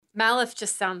Malif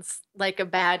just sounds like a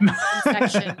bad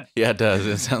infection. Yeah, it does.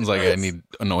 It sounds like I need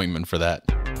an ointment for that.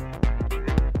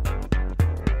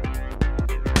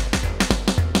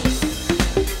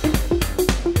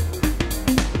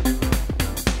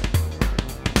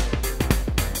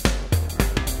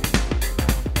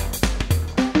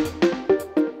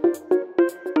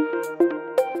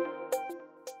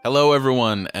 Hello,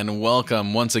 everyone, and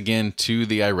welcome once again to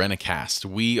the Irenicast.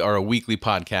 We are a weekly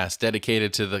podcast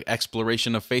dedicated to the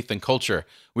exploration of faith and culture.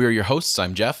 We are your hosts.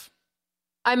 I'm Jeff.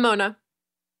 I'm Mona.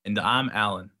 And I'm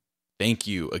Alan. Thank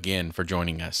you again for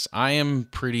joining us. I am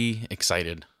pretty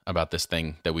excited about this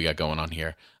thing that we got going on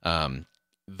here.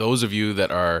 Those of you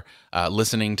that are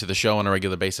listening to the show on a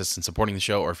regular basis and supporting the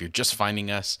show, or if you're just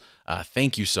finding us,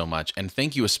 thank you so much. And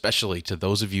thank you especially to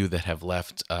those of you that have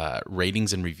left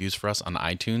ratings and reviews for us on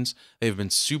iTunes. They've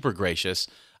been super gracious,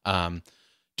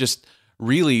 just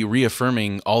really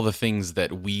reaffirming all the things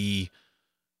that we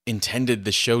intended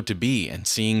the show to be, and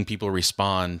seeing people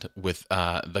respond with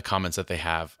the comments that they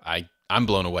have. I'm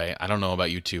blown away. I don't know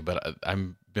about you two, but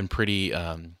I've been pretty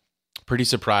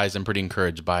surprised and pretty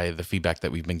encouraged by the feedback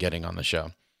that we've been getting on the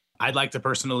show. I'd like to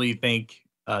personally thank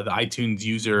the iTunes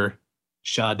user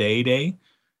Shade.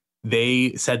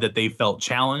 They said that they felt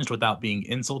challenged without being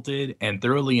insulted and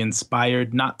thoroughly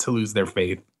inspired not to lose their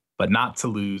faith, but not to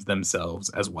lose themselves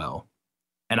as well.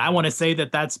 And I want to say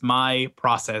that that's my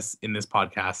process in this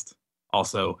podcast.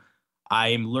 Also,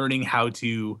 I'm learning how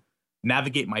to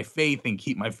navigate my faith and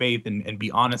keep my faith and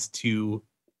be honest to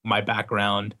my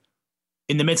background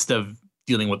in the midst of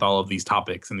dealing with all of these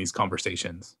topics and these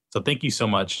conversations. So thank you so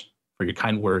much for your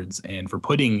kind words and for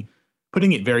putting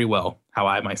it very well how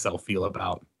I myself feel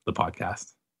about the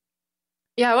podcast.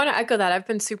 Yeah, I want to echo that. I've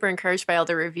been super encouraged by all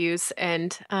the reviews,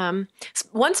 and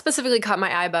one specifically caught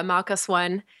my eye by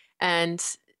Malchus1,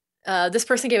 and this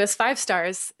person gave us 5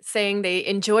 stars, saying they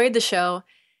enjoyed the show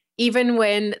even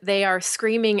when they are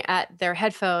screaming at their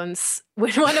headphones.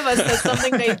 When one of us says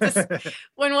something,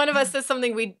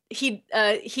 he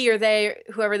or they,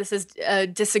 whoever this is,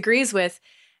 disagrees with.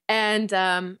 And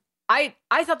I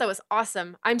thought that was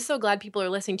awesome. I'm so glad people are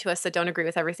listening to us that don't agree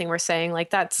with everything we're saying. Like,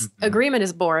 that's agreement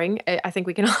is boring. I think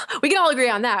we can all agree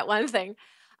on that one thing.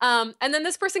 And then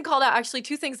this person called out actually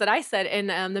 2 things that I said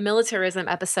in the militarism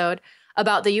episode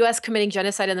about the U.S. committing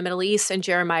genocide in the Middle East and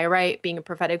Jeremiah Wright being a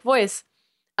prophetic voice.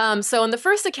 So on the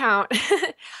first account,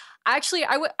 actually,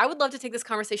 I would love to take this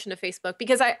conversation to Facebook,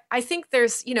 because I think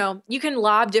there's, you can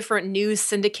lob different news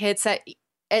syndicates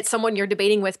at someone you're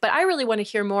debating with, but I really want to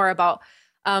hear more about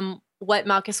what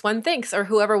Malchus1 thinks, or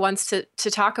whoever wants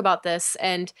to talk about this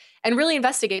and really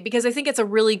investigate, because I think it's a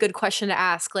really good question to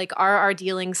ask. Like, are our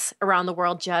dealings around the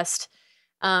world just?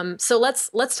 So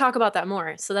let's talk about that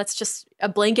more. So that's just a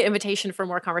blanket invitation for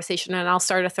more conversation, and I'll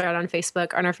start a thread on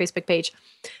Facebook, on our Facebook page.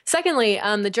 Secondly,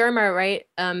 the Jeremiah Wright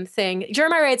thing.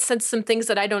 Jeremiah Wright said some things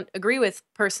that I don't agree with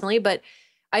personally, but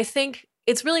I think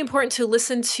it's really important to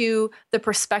listen to the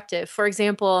perspective. For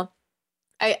example,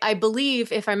 I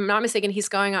believe, if I'm not mistaken, he's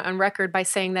going on record by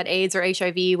saying that AIDS or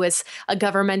HIV was a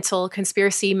governmental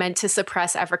conspiracy meant to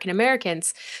suppress African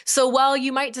Americans. So while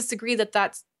you might disagree that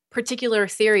that's particular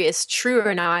theory is true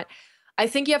or not, I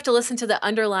think you have to listen to the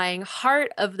underlying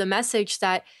heart of the message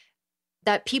that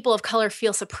people of color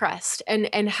feel suppressed,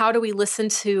 and how do we listen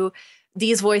to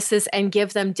these voices and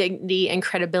give them dignity and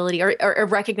credibility, or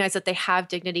recognize that they have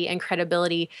dignity and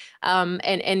credibility, and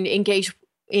engage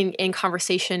in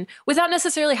conversation without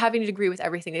necessarily having to agree with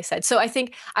everything they said. So I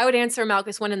think I would answer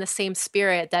Malchus1 in the same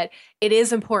spirit, that it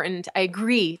is important, I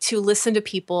agree, to listen to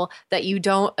people that you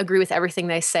don't agree with everything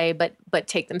they say, but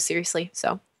take them seriously.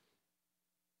 So.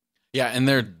 Yeah, and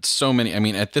there are so many. I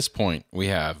mean, at this point, we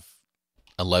have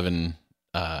 11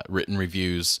 written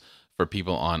reviews for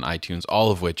people on iTunes, all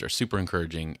of which are super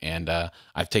encouraging, and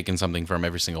I've taken something from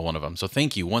every single one of them. So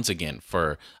thank you once again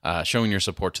for showing your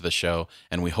support to the show,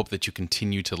 and we hope that you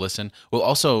continue to listen. We'll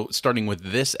also, starting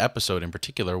with this episode in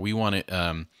particular, we want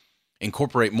to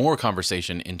incorporate more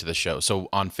conversation into the show. So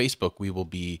on Facebook, we will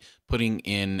be putting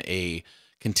in a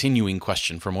continuing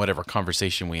question from whatever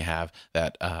conversation we have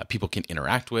that people can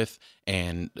interact with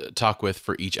and talk with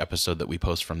for each episode that we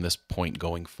post from this point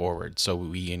going forward. So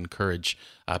we encourage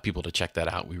people to check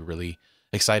that out. We're really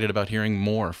excited about hearing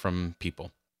more from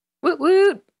people. Woot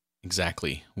woot.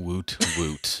 Exactly. Woot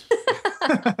woot.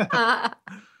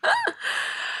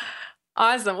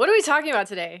 Awesome. What are we talking about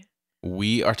today?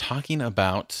 We are talking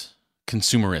about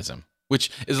consumerism,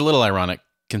 which is a little ironic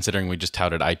considering we just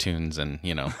touted iTunes and,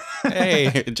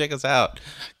 hey, check us out,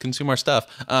 consume our stuff.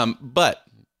 But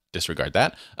disregard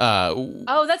that.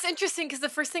 Oh, that's interesting, because the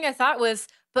first thing I thought was,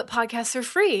 but podcasts are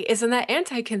free. Isn't that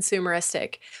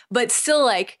anti-consumeristic? But still,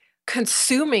 like,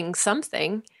 consuming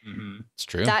something. It's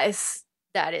true. That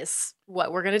is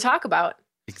what we're going to talk about.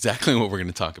 Exactly what we're going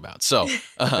to talk about. So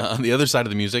on the other side of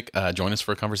the music, join us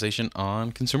for a conversation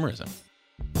on consumerism.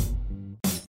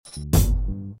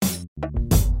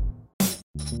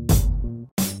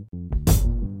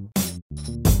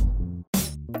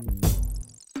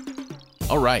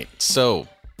 All right. So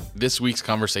this week's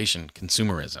conversation,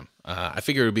 consumerism. I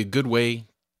figure it would be a good way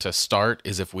to start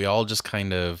is if we all just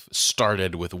kind of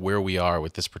started with where we are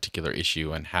with this particular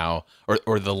issue and how,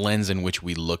 or the lens in which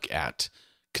we look at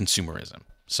consumerism.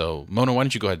 So Mona, why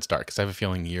don't you go ahead and start? Because I have a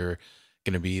feeling you're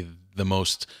going to be the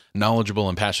most knowledgeable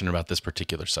and passionate about this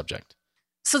particular subject.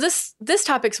 So this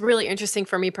topic's really interesting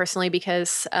for me personally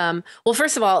because, well,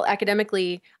 first of all,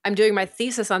 academically, I'm doing my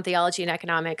thesis on theology and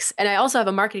economics, and I also have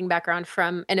a marketing background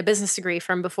and a business degree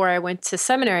from before I went to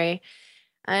seminary.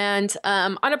 And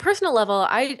on a personal level,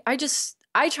 I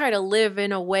try to live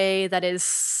in a way that is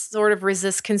sort of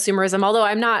resist consumerism, although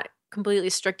I'm not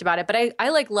completely strict about it. But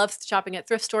I love shopping at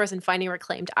thrift stores and finding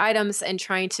reclaimed items and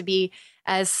trying to be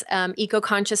as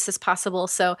eco-conscious as possible.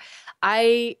 So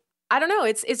I don't know.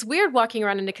 It's weird walking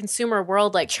around in a consumer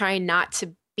world, like trying not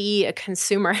to be a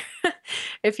consumer,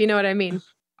 if you know what I mean.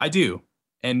 I do.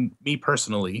 And me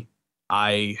personally,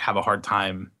 I have a hard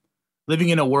time living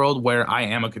in a world where I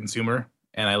am a consumer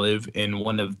and I live in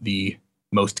one of the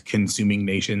most consuming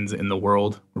nations in the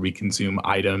world where we consume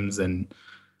items and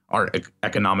our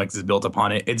economics is built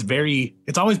upon it.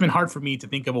 It's always been hard for me to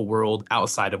think of a world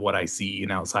outside of what I see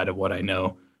and outside of what I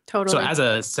know. Totally. So as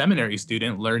a seminary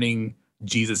student, learning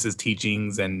Jesus's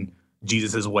teachings and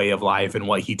Jesus's way of life and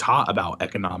what he taught about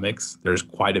economics, there's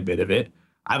quite a bit of it.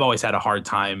 I've always had a hard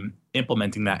time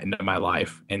implementing that into my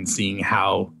life and seeing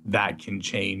how that can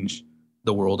change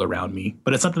the world around me.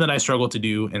 But it's something that I struggle to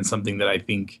do and something that I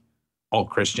think all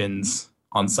Christians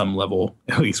on some level,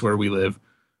 at least where we live,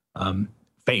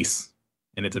 face.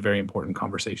 And it's a very important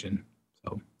conversation.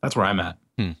 So that's where I'm at.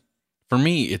 For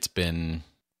me,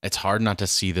 it's hard not to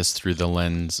see this through the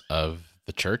lens of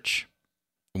the church.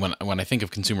 When I think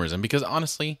of consumerism, because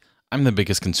honestly, I'm the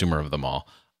biggest consumer of them all.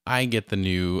 I get the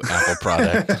new Apple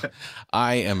product.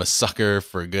 I am a sucker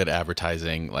for good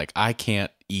advertising. Like, I can't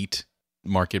eat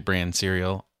market brand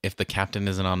cereal if the captain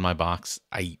isn't on my box.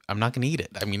 I'm not going to eat it.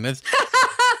 I mean, that's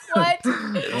what?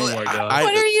 Oh my God.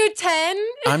 What are you,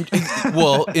 10?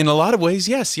 Well, in a lot of ways,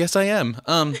 yes, I am.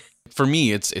 For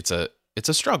me, it's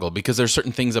a struggle because there's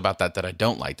certain things about that I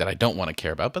don't like, that I don't want to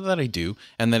care about, but that I do,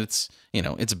 and that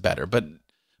it's better.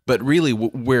 But really,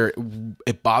 where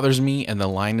it bothers me and the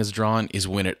line is drawn is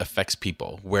when it affects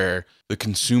people, where the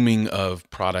consuming of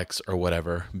products or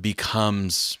whatever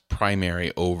becomes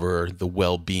primary over the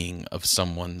well-being of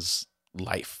someone's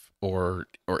life or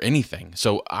anything.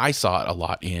 So I saw it a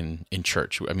lot in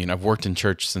church. I mean, I've worked in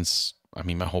church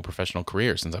my whole professional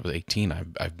career. Since I was 18,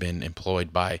 I've been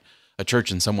employed by a church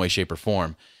in some way, shape, or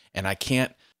form. And I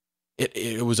can't,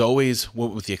 it was always,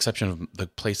 with the exception of the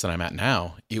place that I'm at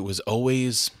now, it was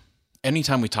always,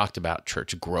 anytime we talked about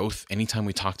church growth, anytime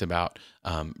we talked about,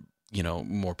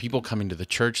 more people coming to the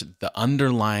church, the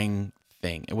underlying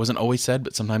thing, it wasn't always said,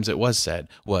 but sometimes it was said,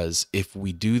 was if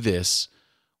we do this,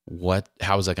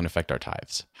 how is that going to affect our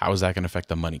tithes? How is that going to affect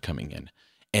the money coming in?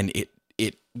 And it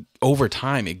over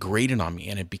time, it grated on me,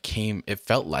 and it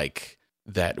felt like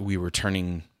that we were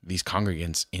turning these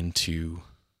congregants into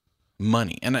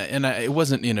money. And it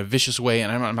wasn't in a vicious way.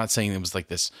 And I'm not saying it was like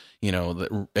this,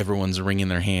 that everyone's wringing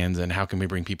their hands and how can we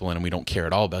bring people in and we don't care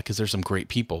at all about, because there's some great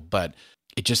people, but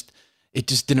it just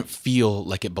didn't feel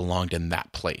like it belonged in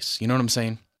that place. You know what I'm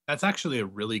saying? That's actually a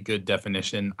really good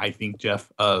definition, I think,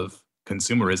 Jeff, of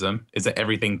consumerism, is that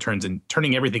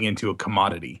turning everything into a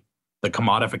commodity, the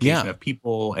commodification of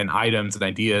people and items and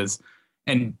ideas,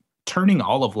 and turning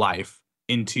all of life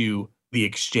into the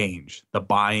exchange, the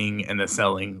buying and the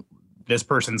selling. This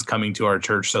person's coming to our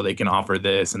church so they can offer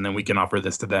this, and then we can offer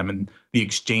this to them. And the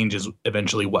exchange is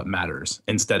eventually what matters,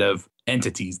 instead of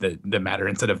entities that matter,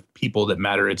 instead of people that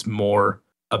matter. It's more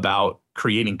about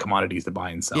creating commodities to buy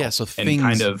and sell. Yeah, so and things,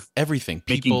 kind of everything,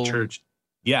 people, making church,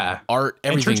 art,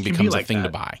 everything becomes a thing to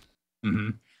buy. Mm-hmm.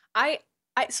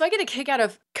 So I get a kick out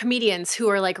of comedians who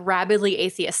are like rabidly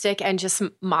atheistic and just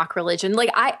mock religion.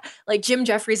 Like Jim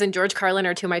Jeffries and George Carlin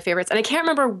are two of my favorites. And I can't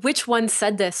remember which one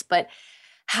said this, but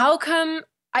how come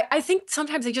I think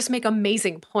sometimes they just make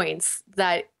amazing points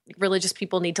that religious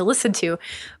people need to listen to.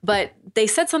 But they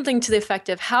said something to the effect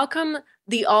of, how come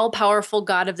the all-powerful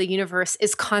God of the universe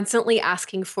is constantly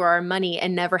asking for our money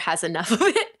and never has enough of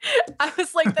it? I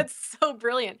was like, that's so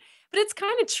brilliant. But it's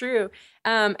kind of true.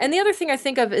 And the other thing I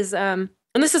think of is, and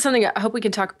this is something I hope we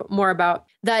can talk more about,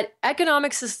 that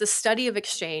economics is the study of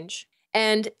exchange.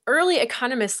 And early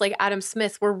economists like Adam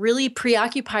Smith were really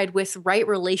preoccupied with right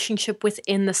relationship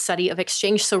within the study of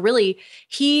exchange. So really,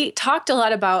 he talked a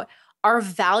lot about our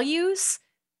values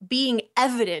being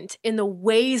evident in the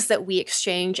ways that we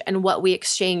exchange and what we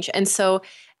exchange. And so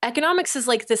economics is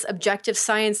like this objective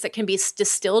science that can be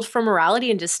distilled from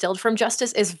morality and distilled from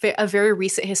justice is a very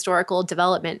recent historical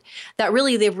development. That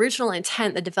really the original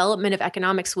intent, the development of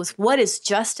economics was what is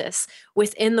justice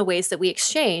within the ways that we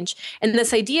exchange. And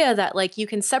this idea that like you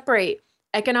can separate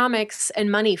economics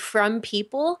and money from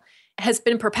people has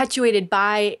been perpetuated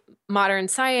by modern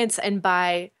science and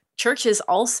by churches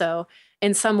also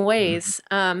in some ways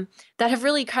that have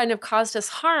really kind of caused us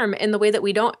harm in the way that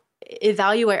we don't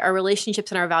evaluate our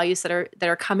relationships and our values that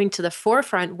are coming to the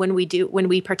forefront when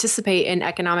we participate in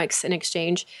economics and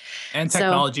exchange and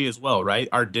technology as well, right?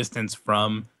 Our distance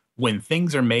from when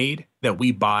things are made that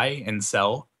we buy and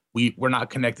sell, we're not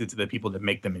connected to the people that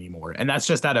make them anymore, and that's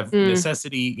just out of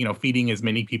necessity. Feeding as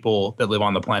many people that live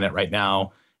on the planet right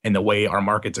now, and the way our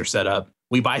markets are set up,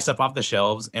 we buy stuff off the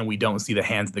shelves and we don't see the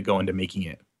hands that go into making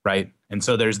it. Right. And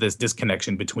so there's this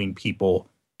disconnection between people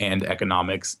and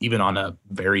economics, even on a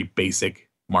very basic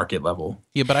market level.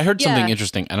 Yeah, but I heard something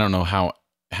interesting. I don't know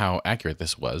how accurate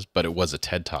this was, but it was a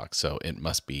TED Talk, so it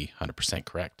must be 100%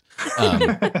 correct.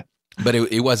 But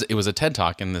it was a TED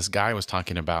Talk, and this guy was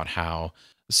talking about how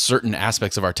certain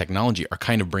aspects of our technology are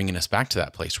kind of bringing us back to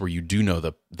that place where you do know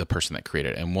the person that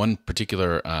created it. And one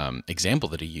particular example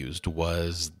that he used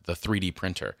was the 3D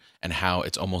printer and how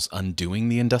it's almost undoing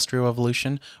the industrial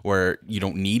revolution, where you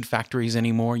don't need factories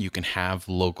anymore. You can have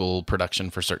local production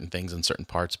for certain things in certain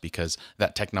parts because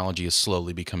that technology is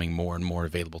slowly becoming more and more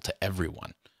available to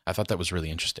everyone. I thought that was really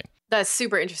interesting. That's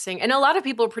super interesting. And a lot of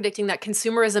people are predicting that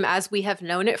consumerism as we have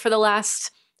known it for the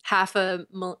last half a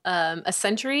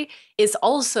century is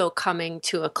also coming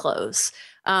to a close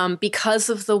because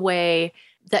of the way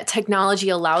that technology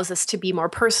allows us to be more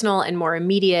personal and more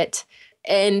immediate,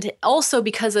 and also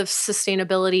because of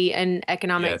sustainability and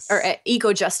economic or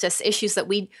eco-justice issues that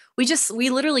we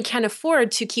literally can't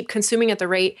afford to keep consuming at the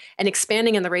rate and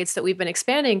expanding in the rates that we've been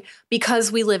expanding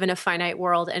because we live in a finite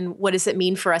world. And what does it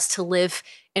mean for us to live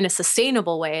in a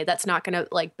sustainable way that's not going to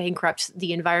like bankrupt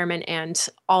the environment and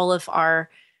all of our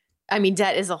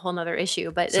debt is a whole nother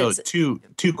issue, but so two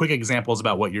quick examples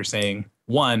about what you're saying.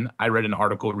 One, I read an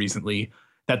article recently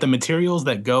that the materials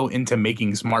that go into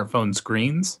making smartphone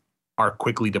screens are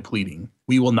quickly depleting.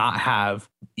 We will not have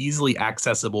easily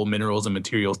accessible minerals and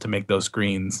materials to make those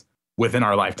screens within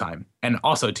our lifetime. And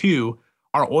also, two,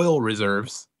 our oil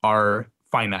reserves are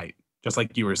finite. Just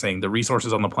like you were saying, the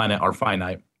resources on the planet are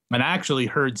finite. And I actually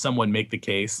heard someone make the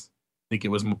case, I think it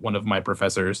was one of my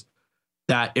professors,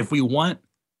 that if we want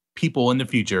people in the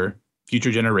future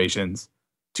generations,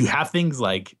 to have things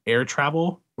like air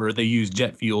travel where they use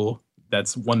jet fuel,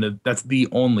 that's the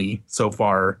only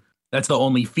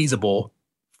feasible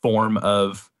form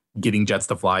of getting jets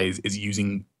to fly is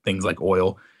using things like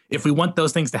oil. If we want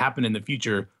those things to happen in the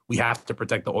future, we have to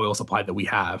protect the oil supply that we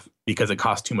have because it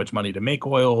costs too much money to make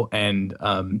oil and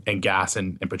gas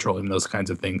and petroleum, those kinds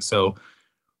of things. So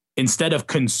instead of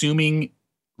consuming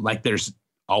like there's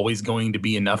always going to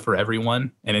be enough for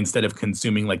everyone, and instead of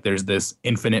consuming like there's this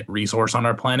infinite resource on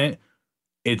our planet,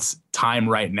 it's time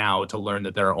right now to learn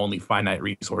that there are only finite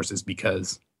resources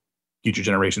because future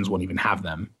generations won't even have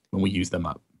them when we use them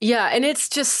up. Yeah, and it's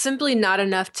just simply not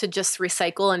enough to just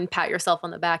recycle and pat yourself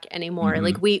on the back anymore.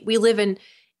 Like we live in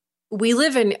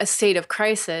a state of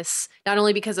crisis, not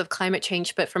only because of climate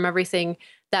change, but from everything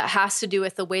that has to do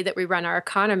with the way that we run our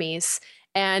economies.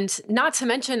 And not to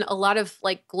mention a lot of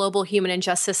like global human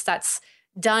injustice that's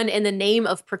done in the name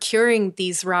of procuring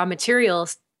these raw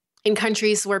materials in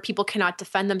countries where people cannot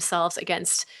defend themselves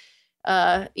against,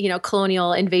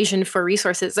 colonial invasion for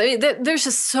resources. I mean, there's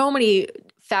just so many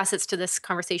facets to this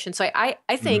conversation. So I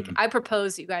think I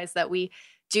propose, you guys, that we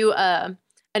do an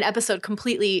episode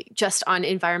completely just on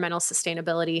environmental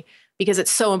sustainability because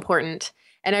it's so important.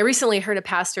 And I recently heard a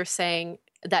pastor saying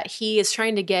that he's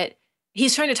trying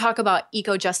to talk about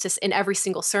eco-justice in every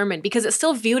single sermon because it's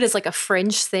still viewed as like a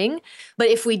fringe thing. But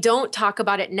if we don't talk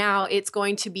about it now, it's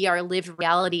going to be our lived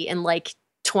reality in like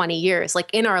 20 years. Like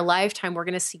in our lifetime, we're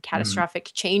going to see catastrophic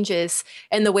changes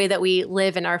in the way that we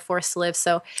live and are forced to live.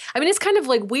 So, I mean, it's kind of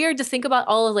like weird to think about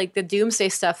all of like the doomsday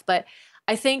stuff, but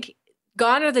I think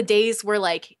gone are the days where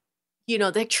like,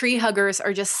 the tree huggers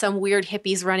are just some weird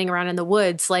hippies running around in the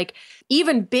woods. Like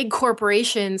even big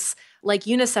corporations like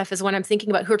UNICEF is what I'm thinking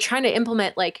about, who are trying to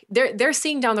implement, like they're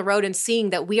seeing down the road and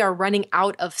seeing that we are running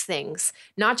out of things,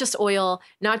 not just oil,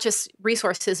 not just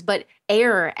resources, but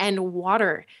air and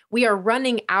water. We are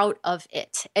running out of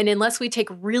it. And unless we take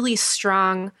really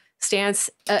strong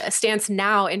stance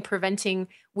now in preventing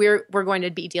we're going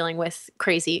to be dealing with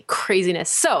craziness.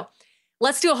 So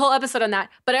let's do a whole episode on that.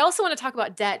 But I also want to talk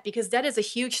about debt, because debt is a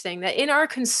huge thing that in our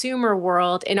consumer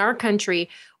world, in our country,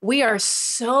 we are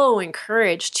so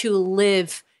encouraged to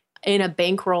live in a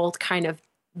bankrolled kind of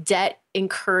debt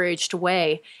encouraged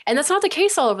way. And that's not the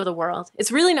case all over the world.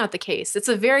 It's really not the case. It's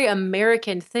a very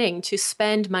American thing to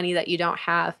spend money that you don't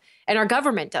have. And our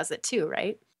government does it too,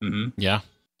 right? Mm-hmm. Yeah.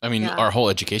 I mean, our whole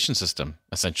education system,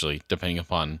 essentially, depending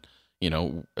upon,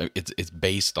 it's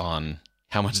based on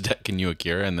how much debt can you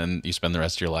accrue, and then you spend the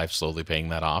rest of your life slowly paying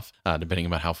that off,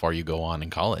 depending on how far you go on in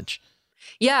college.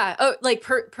 Yeah. Oh, like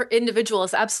per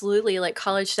individuals, absolutely, like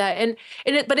college debt.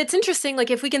 But it's interesting,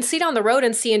 like if we can see down the road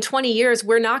and see in 20 years,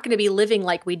 we're not going to be living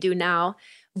like we do now,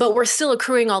 but we're still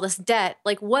accruing all this debt.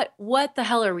 Like what the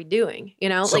hell are we doing?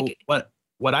 So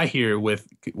what I hear with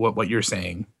what you're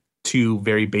saying, two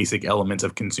very basic elements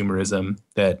of consumerism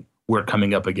that we're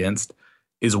coming up against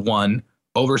is one,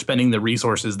 overspending the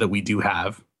resources that we do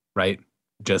have, right?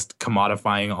 Just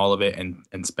commodifying all of it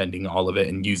and spending all of it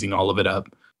and using all of it up.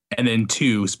 And then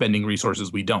two, spending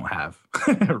resources we don't have,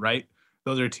 right?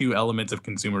 Those are two elements of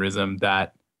consumerism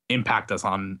that impact us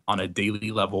on a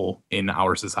daily level in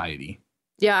our society.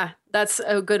 Yeah, that's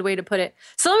a good way to put it.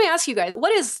 So let me ask you guys,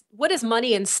 what is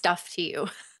money and stuff to you?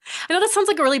 I know that sounds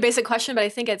like a really basic question, but I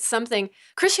think it's something.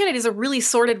 Christianity is a really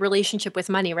sordid relationship with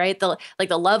money, right? The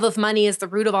love of money is the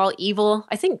root of all evil.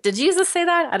 I think, did Jesus say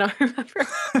that? I don't remember.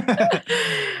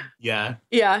 Yeah.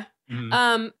 Yeah.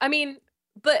 Mm-hmm. I mean,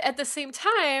 but at the same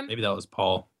time, maybe that was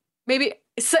Paul. Maybe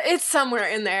it's somewhere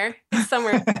in there.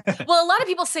 Somewhere. Well, a lot of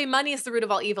people say money is the root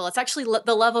of all evil. It's actually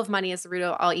the love of money is the root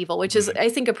of all evil, which is, I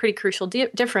think, a pretty crucial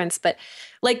difference. But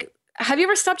like, have you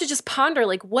ever stopped to just ponder,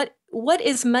 like, what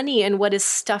is money and what is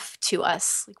stuff to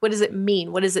us? Like, what does it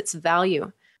mean? What is its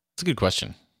value? That's a good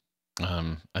question.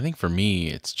 I think for me,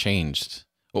 it's changed.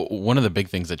 One of the big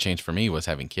things that changed for me was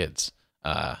having kids.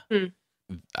 How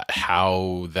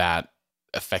that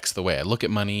affects the way I look at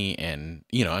money. And,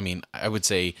 I would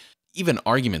say even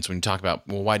arguments when you talk about,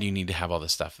 well, why do you need to have all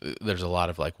this stuff? There's a lot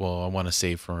of like, well, I want to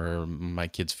save for my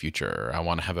kids' future. I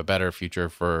want to have a better future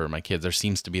for my kids. There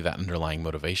seems to be that underlying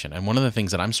motivation. And one of the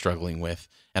things that I'm struggling with,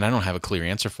 and I don't have a clear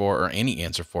answer for, or any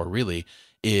answer for really,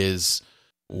 is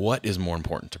what is more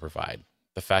important to provide?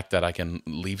 The fact that I can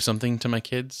leave something to my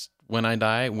kids when I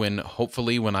die, when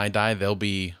hopefully when I die, they'll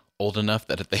be old enough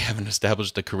that if they haven't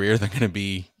established a career, they're going to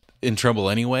be in trouble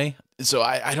anyway. So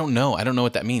I don't know. I don't know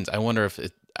what that means.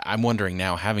 I'm wondering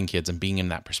now, having kids and being in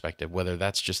that perspective, whether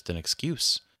that's just an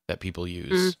excuse that people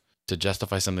use to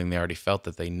justify something they already felt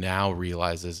that they now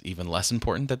realize is even less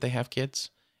important that they have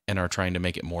kids and are trying to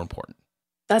make it more important.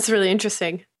 That's really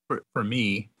interesting. For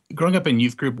me, growing up in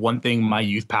youth group, one thing my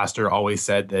youth pastor always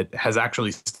said that has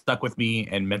actually stuck with me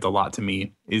and meant a lot to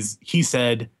me is he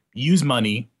said, use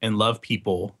money and love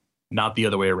people, not the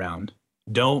other way around.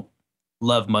 Don't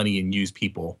love money and use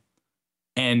people.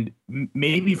 And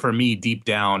maybe for me, deep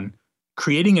down,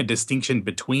 creating a distinction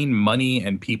between money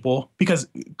and people, because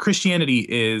Christianity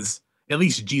is, at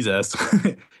least Jesus,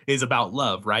 is about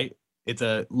love, right? It's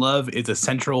a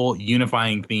central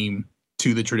unifying theme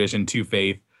to the tradition, to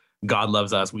faith. God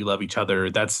loves us. We love each other.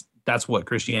 That's what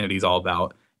Christianity is all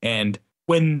about. And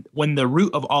when the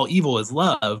root of all evil is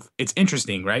love, it's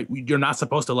interesting, right? You're not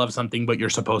supposed to love something, but you're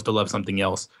supposed to love something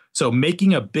else. So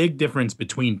making a big difference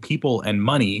between people and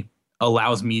money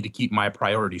allows me to keep my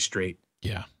priorities straight.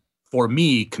 Yeah. For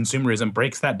me, consumerism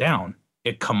breaks that down.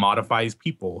 It commodifies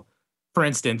people. For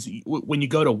instance, when you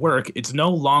go to work, it's no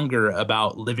longer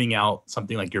about living out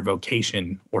something like your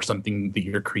vocation or something that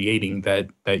you're creating that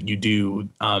you do.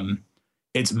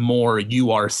 It's more you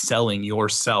are selling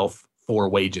yourself for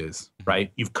wages,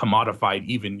 right? You've commodified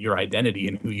even your identity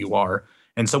and who you are.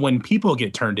 And so when people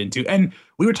get turned into, and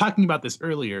we were talking about this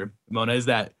earlier, Mona, is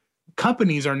that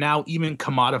companies are now even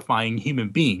commodifying human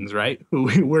beings, right?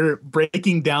 We're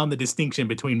breaking down the distinction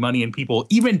between money and people,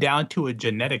 even down to a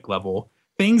genetic level.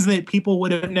 Things that people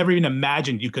would have never even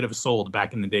imagined you could have sold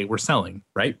back in the day, we're selling,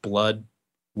 right? Blood,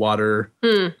 water.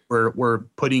 We're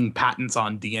putting patents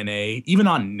on DNA, even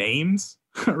on names,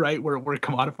 right? We're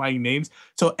commodifying names.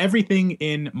 So everything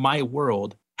in my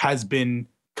world has been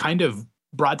kind of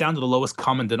brought down to the lowest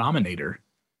common denominator.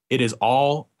 It is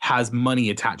all has money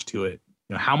attached to it.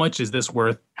 How much is this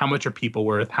worth? How much are people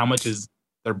worth? How much is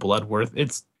their blood worth?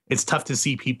 It's tough to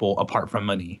see people apart from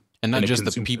money. And not just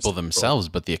the people themselves,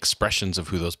 but the expressions of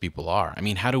who those people are. I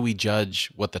mean, how do we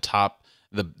judge what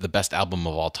the best album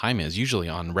of all time is? Usually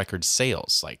on record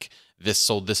sales, like this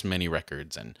sold this many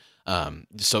records. And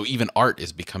so even art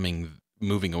is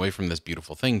moving away from this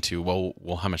beautiful thing to,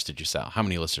 well, how much did you sell? How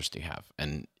many listeners do you have?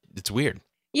 And it's weird.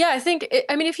 Yeah, I think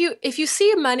I mean if you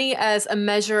see money as a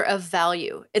measure of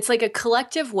value, it's like a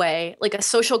collective way, like a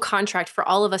social contract for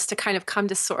all of us to kind of come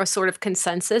to a sort of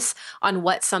consensus on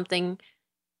what something,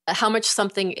 how much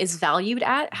something is valued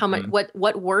at, how much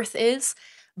what worth is.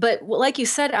 But like you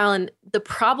said, Alan, the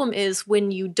problem is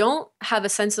when you don't have a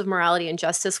sense of morality and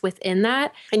justice within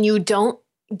that, and you don't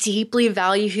deeply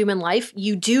value human life,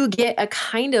 you do get a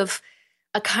kind of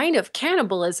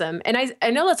cannibalism. And I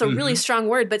know that's a really strong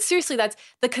word, but seriously, that's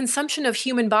the consumption of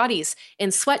human bodies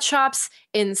in sweatshops,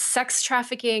 in sex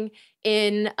trafficking,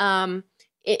 in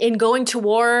going to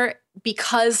war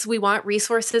because we want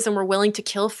resources and we're willing to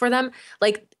kill for them.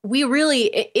 Like we really,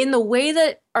 in the way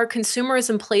that our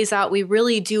consumerism plays out, we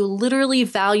really do literally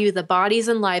value the bodies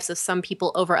and lives of some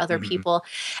people over other people.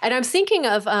 And I'm thinking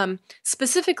of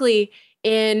specifically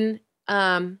in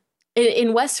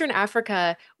Western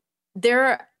Africa,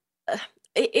 there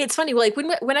it's funny, like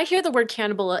when I hear the word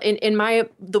cannibal in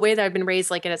the way that I've been raised,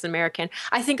 like it as an American,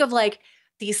 I think of like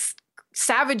these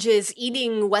savages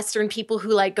eating Western people who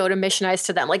like go to missionize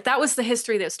to them. Like that was the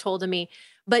history that was told to me.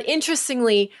 But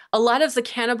interestingly, a lot of the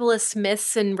cannibalist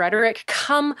myths and rhetoric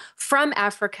come from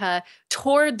Africa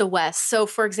toward the West. So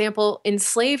for example, in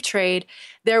slave trade,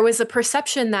 there was a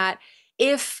perception that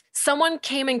if someone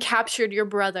came and captured your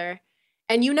brother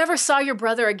and you never saw your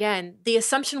brother again, the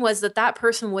assumption was that that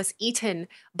person was eaten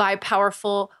by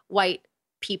powerful white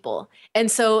people. And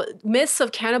so myths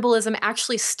of cannibalism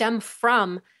actually stem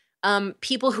from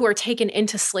people who are taken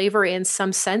into slavery in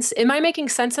some sense. Am I making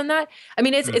sense in that? I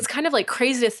mean, it's kind of like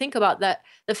crazy to think about that,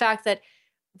 the fact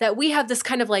that we have this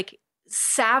kind of like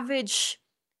savage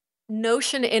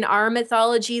notion in our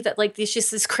mythology that like there's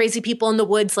just this crazy people in the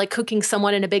woods like cooking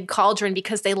someone in a big cauldron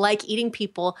because they like eating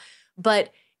people.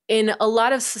 But in a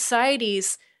lot of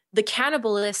societies, the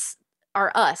cannibalists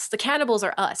are us. The cannibals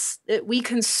are us. We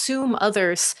consume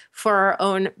others for our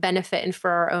own benefit and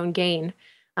for our own gain.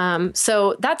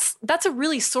 So that's a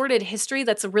really sordid history.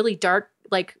 That's a really dark.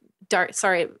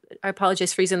 Sorry, I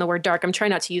apologize for using the word dark. I'm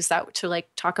trying not to use that to like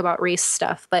talk about race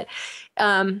stuff, but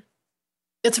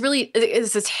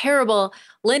it's a terrible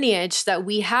lineage that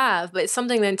we have, but it's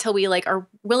something that until we like are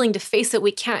willing to face it,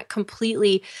 we can't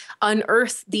completely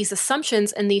unearth these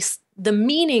assumptions and the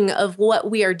meaning of what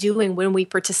we are doing when we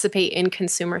participate in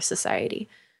consumer society.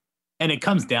 And it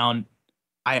comes down,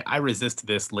 I resist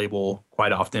this label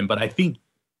quite often, but I think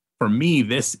for me,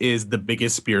 this is the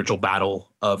biggest spiritual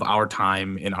battle of our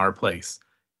time in our place.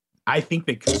 I think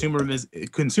that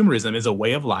consumerism is a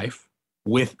way of life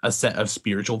with a set of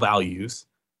spiritual values.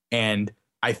 And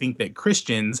I think that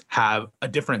Christians have a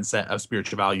different set of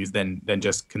spiritual values than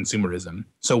just consumerism.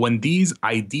 So when these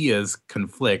ideas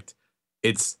conflict,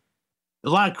 it's a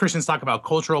lot of Christians talk about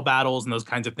cultural battles and those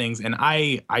kinds of things. And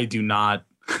I do not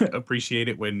appreciate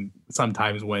it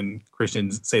sometimes when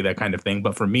Christians say that kind of thing.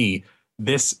 But for me,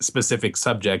 this specific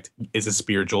subject is as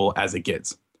spiritual as it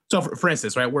gets. So for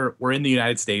instance, right, we're in the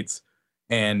United States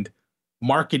and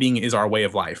marketing is our way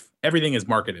of life. Everything is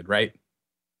marketed, right?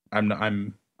 I'm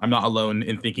not alone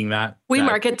in thinking that. We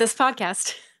market this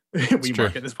podcast. We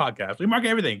market this podcast. We market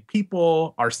everything.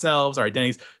 People, ourselves, our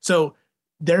identities. So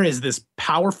there is this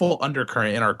powerful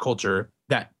undercurrent in our culture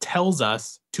that tells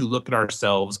us to look at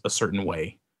ourselves a certain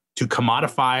way, to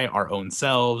commodify our own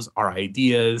selves, our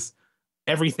ideas,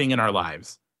 everything in our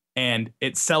lives. And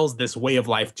it sells this way of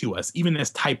life to us, even this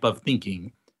type of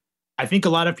thinking. I think a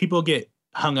lot of people get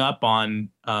hung up on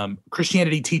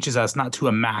Christianity teaches us not to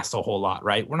amass a whole lot,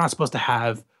 right? We're not supposed to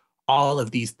have all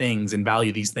of these things and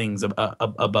value these things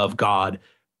above God.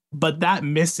 But that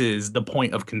misses the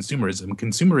point of consumerism.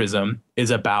 Consumerism is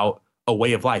about a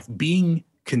way of life, being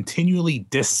continually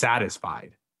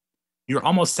dissatisfied. You're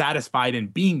almost satisfied in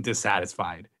being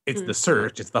dissatisfied. It's the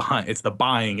search, it's the hunt, it's the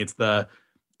buying, it's the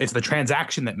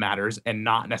transaction that matters and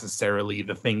not necessarily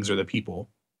the things or the people.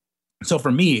 So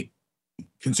for me,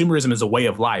 consumerism is a way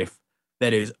of life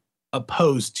that is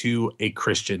opposed to a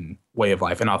Christian way of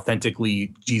life, an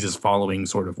authentically Jesus following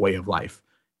sort of way of life.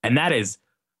 And that is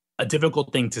a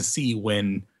difficult thing to see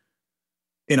when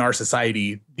in our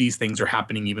society, these things are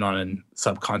happening even on a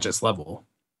subconscious level.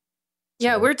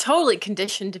 Yeah, we're totally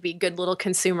conditioned to be good little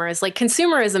consumers. Like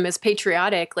consumerism is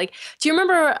patriotic. Like, do you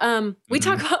remember we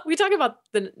talk about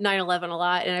the 9/11 a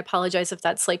lot, and I apologize if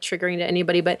that's like triggering to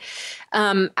anybody, but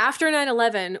after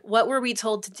 9/11, what were we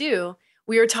told to do?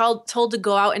 We were told to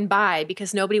go out and buy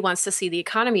because nobody wants to see the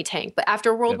economy tank. But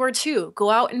after World War II,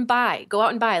 go out and buy.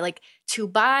 Like to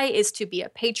buy is to be a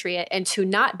patriot, and to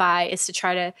not buy is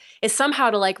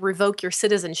somehow to like revoke your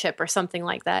citizenship or something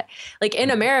like that. Like in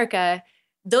America,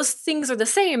 those things are the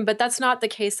same, but that's not the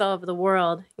case all over the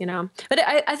world, you know. But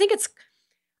I think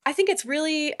I think it's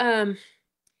really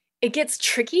it gets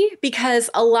tricky because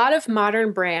a lot of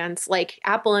modern brands like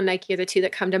Apple and Nike are the two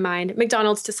that come to mind,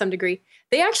 McDonald's to some degree,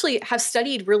 they actually have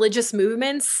studied religious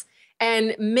movements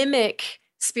and mimic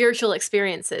spiritual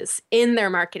experiences in their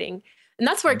marketing. And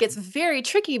that's where it gets very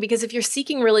tricky because if you're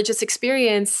seeking religious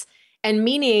experience and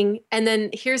meaning, and then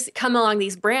here's come along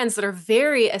these brands that are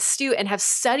very astute and have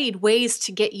studied ways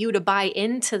to get you to buy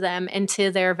into them and to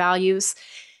their values,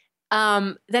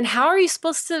 then how are you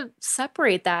supposed to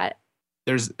separate that?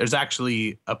 There's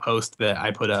actually a post that I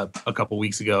put up a couple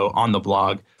weeks ago on the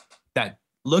blog that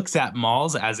looks at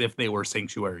malls as if they were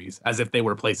sanctuaries, as if they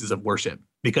were places of worship,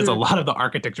 because a lot of the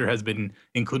architecture has been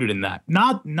included in that.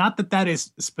 Not that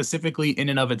is specifically in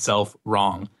and of itself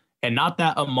wrong, and not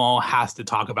that a mall has to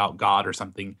talk about God or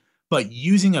something, but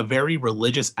using a very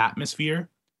religious atmosphere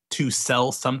to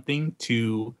sell something,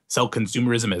 to sell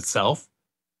consumerism itself,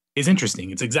 is interesting.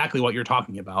 It's exactly what you're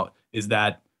talking about, is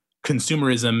that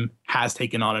consumerism has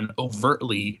taken on an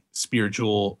overtly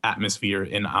spiritual atmosphere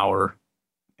in our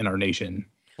nation.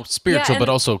 Well, spiritual, but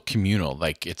also communal.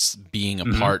 Like it's being a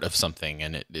part of something,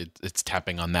 and it's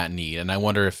tapping on that need. And I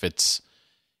wonder if it's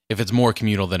more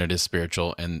communal than it is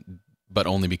spiritual, but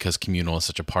only because communal is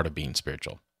such a part of being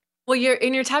spiritual. Well,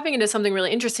 you're tapping into something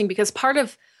really interesting because part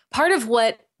of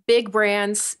what big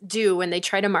brands do when they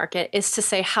try to market is to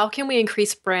say, how can we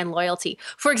increase brand loyalty?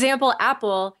 For example,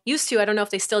 Apple used to, I don't know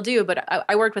if they still do, but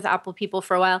I worked with Apple people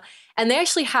for a while, and they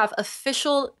actually have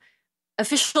official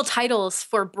titles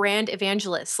for brand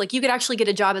evangelists. Like you could actually get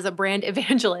a job as a brand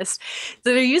evangelist.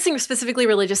 So they're using specifically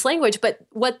religious language, but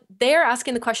what they're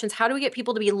asking the question is, how do we get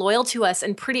people to be loyal to us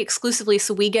and pretty exclusively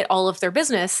so we get all of their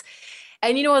business?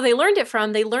 And you know where they learned it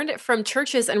from? They learned it from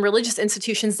churches and religious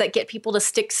institutions that get people to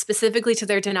stick specifically to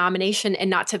their denomination and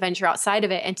not to venture outside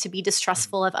of it and to be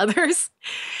distrustful of others.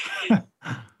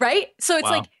 Right? So it's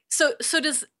like, so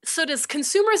does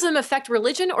consumerism affect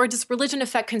religion, or does religion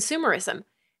affect consumerism?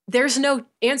 There's no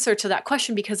answer to that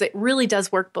question because it really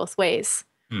does work both ways.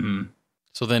 Mm-hmm.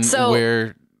 So then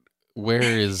where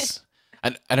is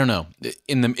I don't know,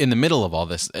 in the middle of all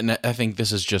this, and I think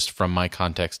this is just from my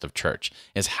context of church,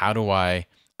 is how do I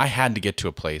had to get to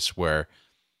a place where,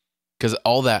 because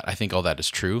I think all that is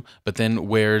true, but then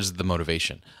where's the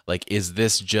motivation? Like, is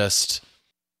this just,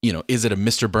 is it a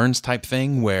Mr. Burns type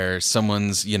thing where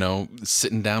someone's,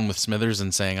 sitting down with Smithers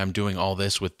and saying, I'm doing all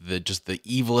this with the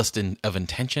evilest of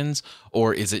intentions?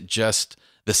 Or is it just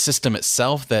the system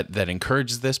itself that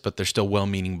encourages this, but there's still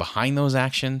well-meaning behind those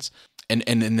actions?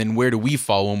 And then where do we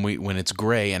fall when it's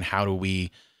gray, and how do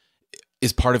we,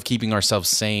 is part of keeping ourselves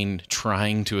sane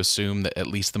trying to assume that at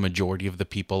least the majority of the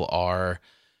people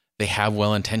they have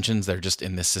well intentions, they're just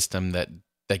in this system that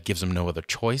gives them no other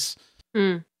choice?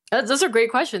 Those are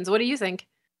great questions. What do you think?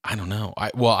 I don't know.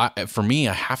 For me,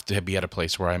 I have to be at a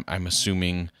place where I'm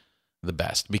assuming the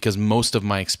best, because most of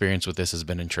my experience with this has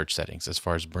been in church settings, as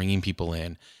far as bringing people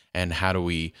in and how do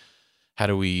we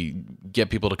get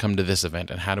people to come to this event,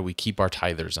 and how do we keep our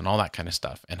tithers and all that kind of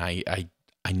stuff. And I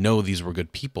know these were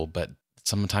good people, but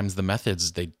sometimes the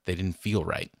methods, they didn't feel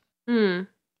right.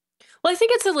 Well, I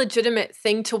think it's a legitimate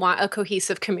thing to want a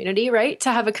cohesive community, right?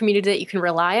 To have a community that you can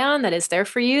rely on, that is there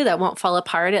for you, that won't fall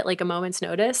apart at like a moment's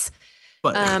notice.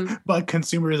 But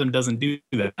consumerism doesn't do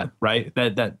that, right?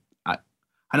 That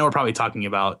I know we're probably talking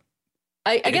about.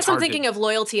 I guess I'm thinking of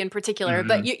loyalty in particular,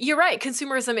 but you're right.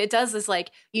 Consumerism, it does is like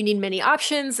you need many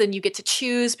options and you get to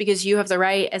choose because you have the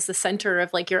right as the center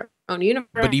of like your own universe.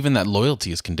 But even that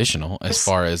loyalty is conditional, as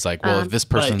far as like, well, if this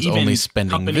person's only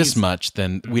spending this much,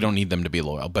 then we don't need them to be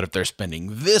loyal. But if they're spending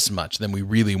this much, then we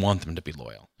really want them to be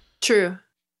loyal. True.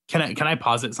 Can I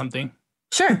posit something?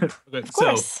 Sure. Okay, of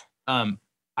course. So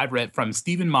I've read from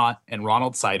Stephen Mott and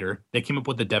Ronald Sider. They came up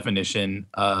with the definition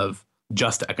of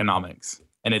just economics.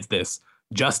 And it's this: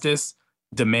 justice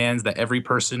demands that every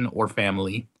person or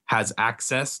family has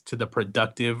access to the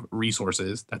productive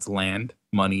resources, that's land,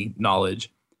 money,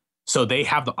 knowledge, so they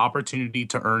have the opportunity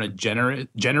to earn a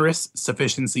generous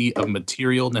sufficiency of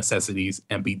material necessities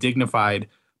and be dignified,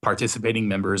 participating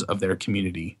members of their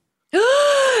community.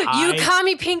 You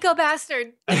commie pinko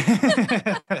bastard.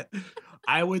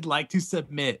 I would like to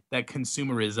submit that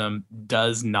consumerism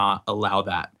does not allow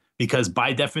that, because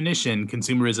by definition,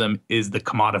 consumerism is the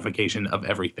commodification of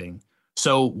everything.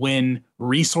 So when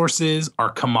resources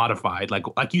are commodified,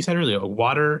 like you said earlier,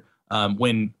 water,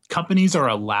 when companies are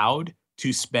allowed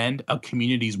to spend a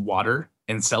community's water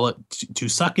and sell it, to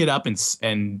suck it up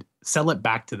and sell it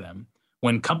back to them,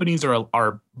 when companies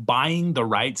are buying the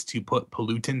rights to put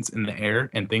pollutants in the air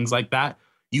and things like that,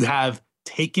 you have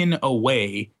taken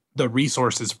away the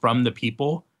resources from the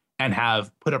people, and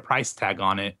have put a price tag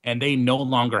on it, and they no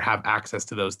longer have access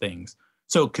to those things.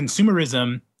 So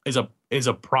consumerism is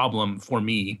a problem for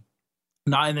me,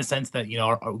 not in the sense that,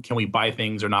 can we buy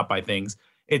things or not buy things?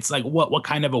 It's like, what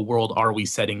kind of a world are we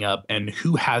setting up, and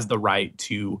who has the right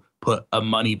to put a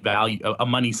money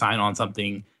sign on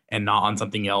something and not on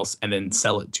something else, and then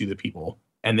sell it to the people,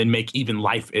 and then make even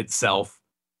life itself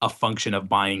a function of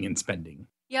buying and spending.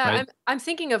 Yeah, right? I'm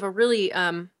thinking of a really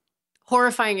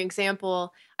horrifying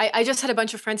example. I just had a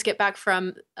bunch of friends get back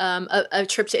from a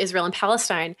trip to Israel and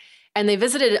Palestine, and they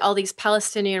visited all these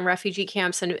Palestinian refugee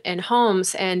camps and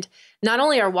homes. And not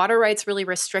only are water rights really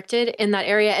restricted in that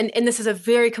area, and this is a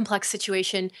very complex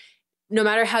situation, no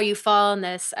matter how you fall on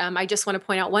this, I just want to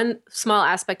point out one small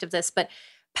aspect of this, but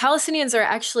Palestinians are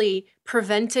actually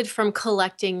prevented from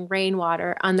collecting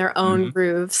rainwater on their own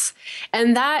roofs.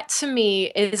 And that to me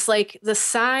is like the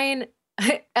sign,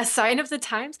 a sign of the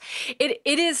times. It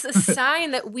is a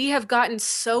sign that we have gotten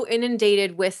so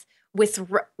inundated with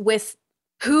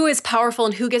who is powerful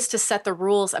and who gets to set the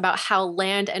rules about how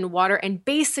land and water and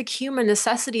basic human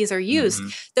necessities are used,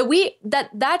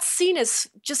 that's seen as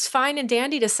just fine and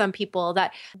dandy to some people,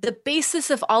 that the basis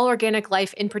of all organic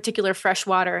life, in particular fresh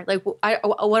water, like what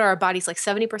are our bodies, like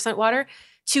 70% water,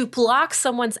 to block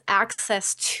someone's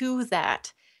access to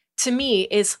that, to me,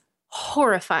 is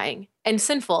horrifying and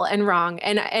sinful and wrong.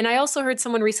 And I also heard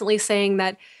someone recently saying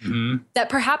that that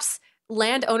perhaps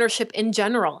land ownership in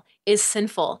general is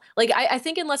sinful. Like, I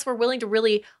think unless we're willing to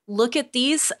really look at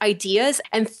these ideas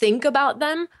and think about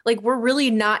them, like, we're really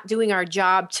not doing our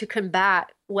job to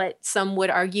combat what some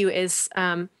would argue is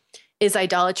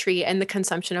idolatry and the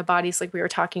consumption of bodies, like we were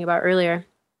talking about earlier.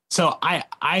 So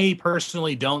I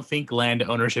personally don't think land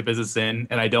ownership is a sin,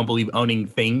 and I don't believe owning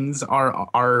things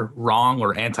are wrong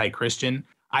or anti-Christian.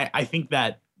 I think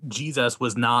that Jesus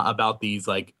was not about these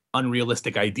like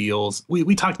unrealistic ideals.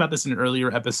 We talked about this in an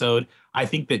earlier episode. I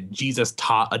think that Jesus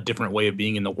taught a different way of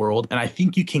being in the world, and I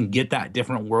think you can get that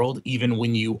different world even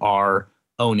when you are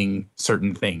owning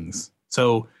certain things.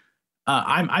 So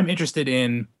I'm interested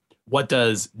in what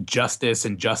does justice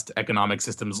and just economic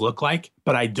systems look like,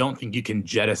 but I don't think you can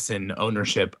jettison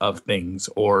ownership of things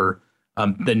or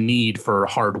the need for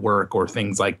hard work or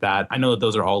things like that. I know that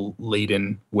those are all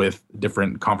laden with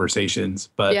different conversations,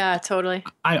 but yeah, totally.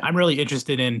 I'm really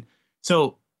interested in.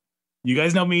 So you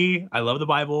guys know me. I love the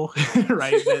Bible,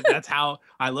 right? That's how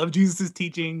I love Jesus's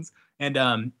teachings. And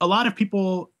a lot of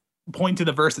people point to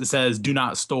the verse that says, do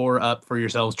not store up for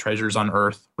yourselves treasures on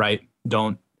earth, right?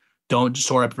 Don't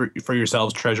store up for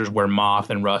yourselves treasures where moth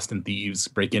and rust and thieves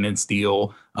break in and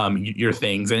steal your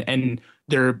things. And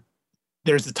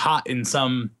there's a taught in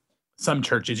some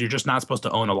churches, you're just not supposed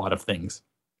to own a lot of things.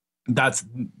 That's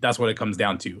what it comes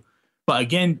down to. But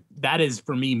again, that is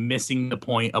for me missing the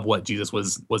point of what Jesus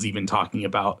was even talking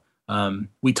about.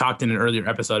 We talked in an earlier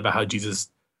episode about how Jesus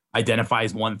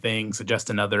identifies one thing, suggests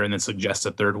another, and then suggests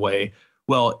a third way.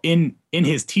 Well, in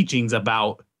his teachings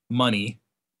about money,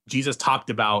 Jesus talked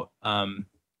about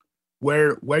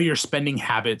where your spending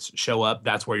habits show up,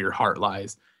 that's where your heart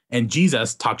lies. And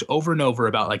Jesus talked over and over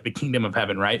about like the kingdom of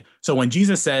heaven, right? So when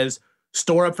Jesus says,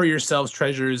 store up for yourselves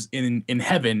treasures in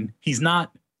heaven, he's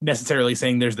not necessarily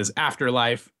saying there's this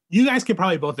afterlife. You guys could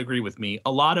probably both agree with me.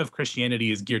 A lot of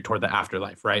Christianity is geared toward the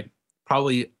afterlife, right?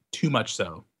 Probably too much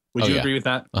so. Would you agree with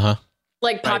that?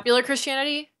 Like popular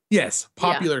Christianity? Yes,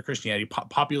 popular Christianity,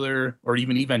 popular or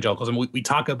even evangelicalism. We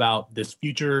talk about this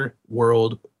future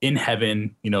world in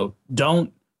heaven.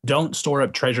 Don't store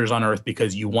up treasures on earth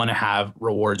because you want to have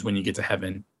rewards when you get to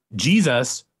heaven.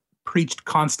 Jesus preached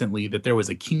constantly that there was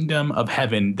a kingdom of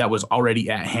heaven that was already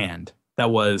at hand, that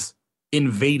was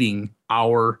invading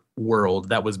our world,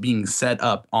 that was being set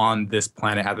up on this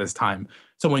planet at this time.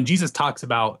 So when Jesus talks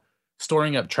about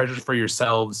storing up treasures for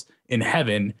yourselves in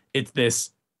heaven, it's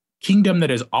this kingdom that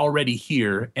is already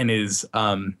here and is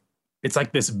it's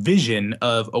like this vision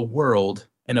of a world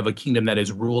and of a kingdom that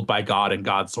is ruled by God and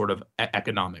God's sort of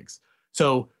economics.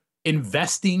 So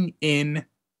investing in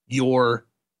your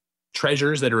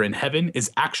treasures that are in heaven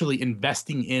is actually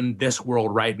investing in this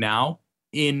world right now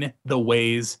in the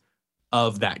ways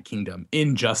of that kingdom,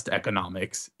 in just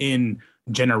economics, in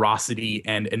generosity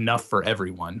and enough for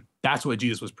everyone. That's what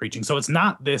Jesus was preaching. So it's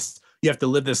not this, you have to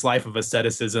live this life of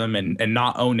asceticism and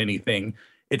not own anything.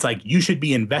 It's like you should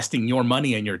be investing your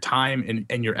money and your time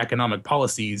and your economic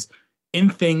policies in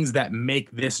things that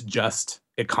make this just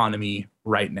economy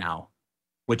right now,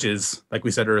 which is, like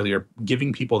we said earlier,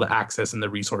 giving people the access and the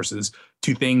resources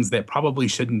to things that probably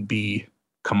shouldn't be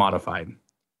commodified.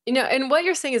 And what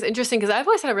you're saying is interesting because I've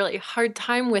always had a really hard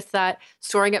time with that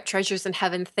storing up treasures in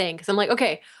heaven thing. Because I'm like,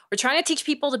 okay, we're trying to teach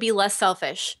people to be less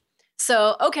selfish.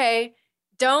 So, okay,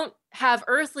 don't have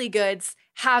earthly goods,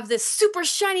 have this super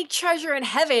shiny treasure in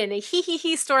heaven.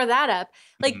 Store that up.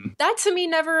 Like that to me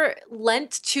never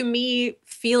lent to me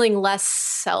feeling less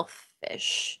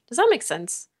selfish. Does that make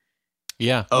sense?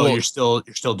 Yeah. Oh, Well, you're still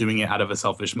doing it out of a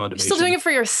selfish You're motivation. still doing it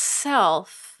for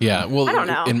yourself. yeah. Well, I don't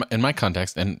know. In my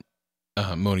context, and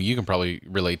Mona, you can probably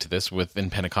relate to this within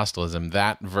Pentecostalism.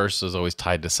 That verse is always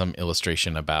tied to some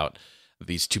illustration about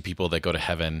these two people that go to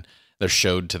heaven. They're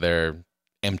showed to their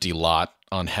empty lot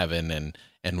on heaven,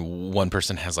 and one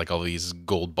person has like all these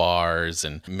gold bars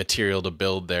and material to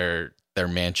build their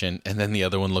mansion, and then the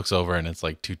other one looks over and it's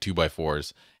like two by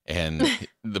fours. And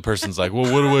the person's like,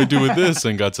 "Well, what do I do with this?"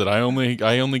 And God said, "I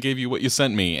only gave you what you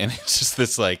sent me." And it's just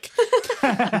this like,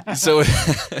 so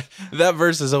that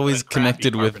verse is always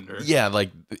connected with,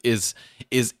 like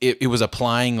it was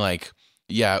applying like,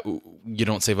 yeah, you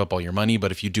don't save up all your money,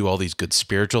 but if you do all these good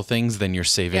spiritual things, then you're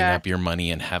saving up your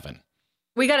money in heaven.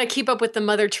 We got to keep up with the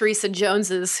Mother Teresa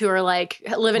Joneses who are like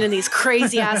living in these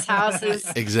crazy ass houses.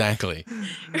 Exactly.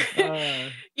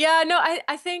 Yeah, no,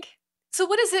 I think. So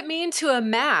what does it mean to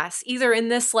amass, either in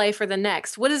this life or the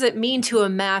next? What does it mean to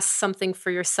amass something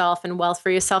for yourself and wealth for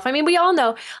yourself? I mean, we all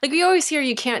know, like we always hear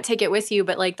you can't take it with you,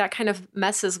 but like that kind of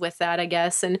messes with that, I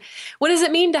guess. And what does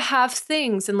it mean to have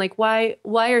things? And like, why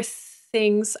are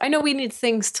things? I know we need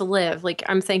things to live. Like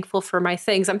I'm thankful for my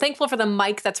things. I'm thankful for the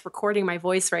mic that's recording my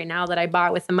voice right now that I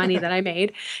bought with the money that I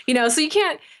made, so you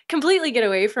can't completely get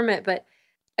away from it. But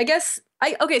I guess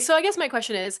so I guess my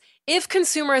question is, if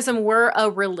consumerism were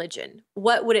a religion,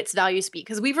 what would its values be?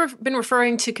 Because we've been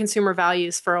referring to consumer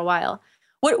values for a while.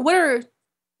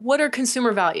 What are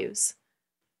consumer values?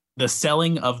 The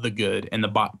selling of the good and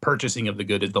the purchasing of the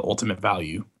good is the ultimate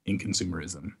value in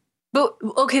consumerism. But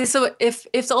okay, so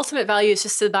if the ultimate value is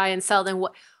just to buy and sell, then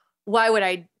why would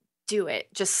I do it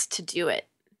just to do it?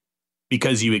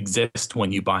 Because you exist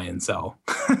when you buy and sell.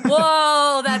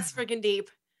 Whoa, that's freaking deep.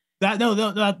 That's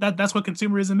what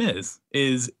consumerism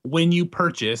is when you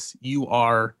purchase, you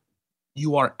are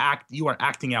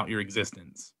acting out your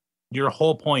existence. Your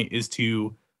whole point is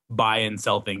to buy and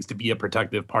sell things, to be a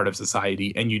productive part of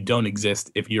society, and you don't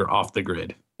exist if you're off the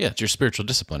grid. Yeah, it's your spiritual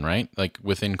discipline, right? Like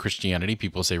within Christianity,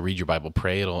 people say read your Bible,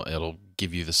 pray. It'll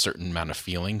give you the certain amount of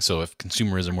feeling. So if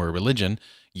consumerism were a religion,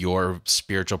 your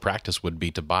spiritual practice would be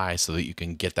to buy so that you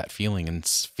can get that feeling and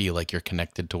feel like you're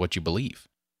connected to what you believe.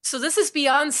 So this is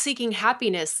beyond seeking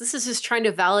happiness. This is just trying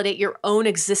to validate your own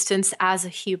existence as a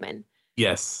human.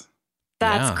 Yes.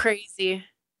 That's crazy.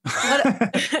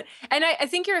 And I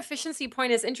think your efficiency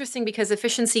point is interesting because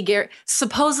efficiency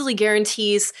supposedly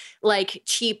guarantees like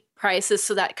cheap prices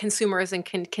so that consumerism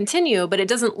can continue, but it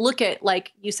doesn't look at,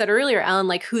 like you said earlier, Alan,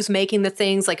 like who's making the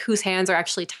things, like whose hands are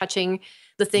actually touching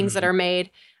the things that are made.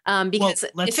 Because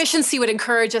efficiency would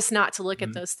encourage us not to look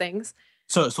at those things.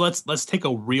 So let's take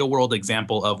a real world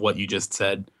example of what you just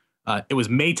said. It was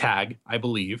Maytag, I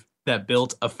believe, that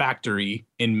built a factory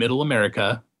in Middle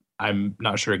America. I'm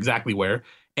not sure exactly where.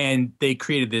 And they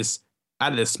created this,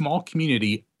 out of this small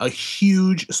community, a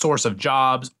huge source of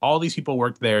jobs. All these people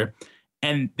worked there.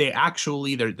 And they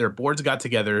actually, their boards got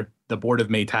together, the board of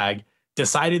Maytag,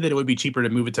 decided that it would be cheaper to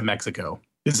move it to Mexico.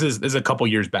 This is a couple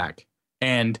years back.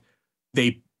 And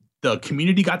the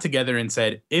community got together and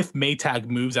said, if Maytag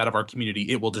moves out of our community,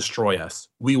 it will destroy us.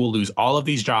 We will lose all of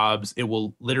these jobs. It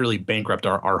will literally bankrupt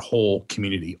our whole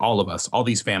community, all of us, all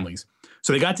these families.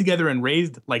 So they got together and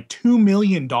raised like $2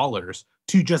 million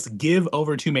to just give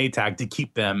over to Maytag to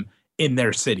keep them in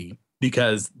their city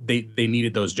because they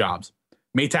needed those jobs.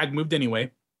 Maytag moved anyway,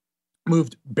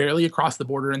 moved barely across the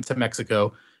border into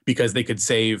Mexico because they could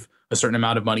save a certain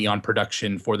amount of money on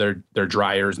production for their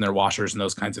dryers and their washers and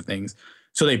those kinds of things.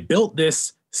 So they built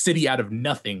this city out of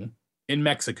nothing in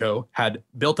Mexico, had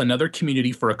built another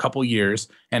community for a couple years,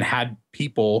 and had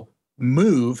people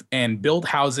move and build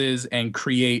houses and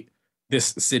create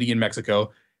this city in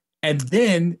Mexico. And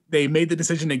then they made the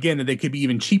decision again that they could be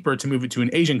even cheaper to move it to an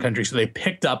Asian country. So they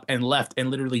picked up and left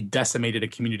and literally decimated a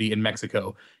community in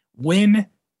Mexico. When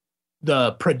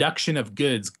the production of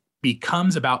goods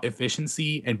becomes about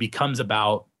efficiency and becomes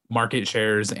about market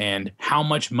shares and how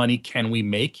much money can we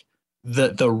make,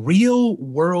 the real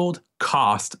world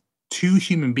cost to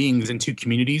human beings and to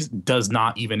communities does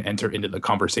not even enter into the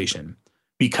conversation,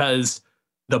 because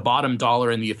the bottom dollar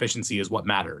and the efficiency is what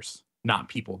matters, not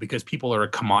people, because people are a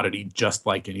commodity just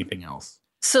like anything else.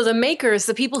 So the makers,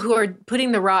 the people who are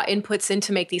putting the raw inputs in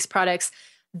to make these products,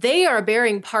 they are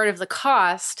bearing part of the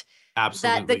cost.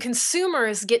 Absolutely. That the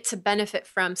consumers get to benefit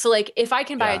from. So like if I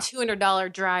can buy a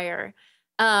 $200 dryer,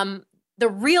 the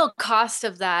real cost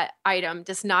of that item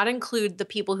does not include the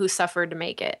people who suffered to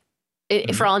make it.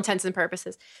 for all intents and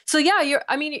purposes. So yeah,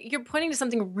 you're pointing to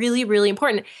something really, really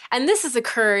important. And this has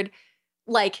occurred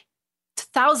like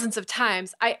thousands of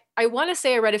times. I want to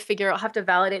say I read a figure, I'll have to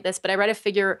validate this, but I read a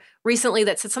figure recently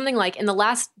that said something like in the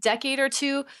last decade or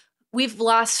two, we've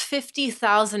lost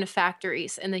 50,000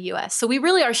 factories in the US. So we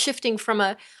really are shifting from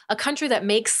a country that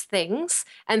makes things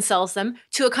and sells them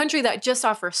to a country that just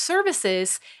offers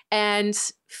services and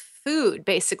food,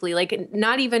 basically, like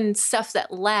not even stuff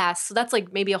that lasts. So that's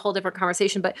like maybe a whole different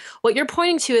conversation. But what you're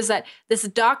pointing to is that this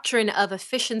doctrine of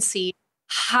efficiency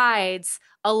hides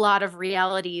a lot of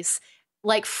realities,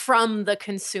 like from the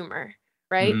consumer,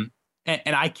 right?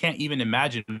 And I can't even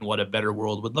imagine what a better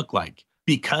world would look like,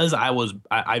 because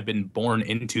I've been born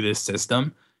into this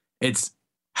system. It's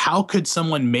how could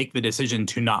someone make the decision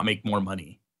to not make more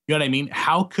money? You know what I mean?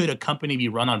 How could a company be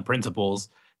run on principles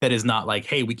that is not like,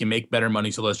 hey, we can make better money,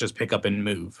 so let's just pick up and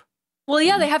move? Well,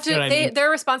 yeah, they have to. You know what I mean?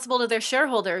 They're responsible to their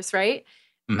shareholders, right?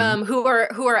 Who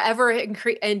are ever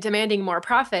and demanding more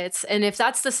profits. And if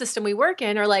that's the system we work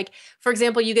in, or like, for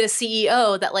example, you get a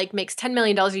CEO that like makes $10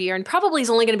 million a year and probably is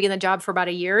only going to be in the job for about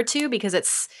a year or two because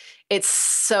it's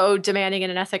so demanding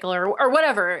and unethical, or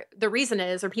whatever the reason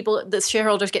is, or the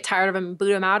shareholders get tired of him and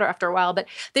boot him out after a while. But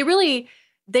they really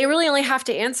only have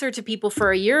to answer to people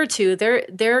for a year or two.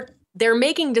 They're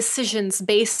making decisions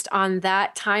based on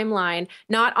that timeline,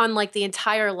 not on like the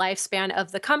entire lifespan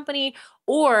of the company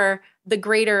or the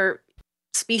greater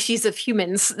species of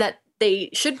humans that they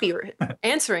should be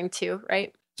answering to,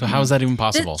 right? So how is that even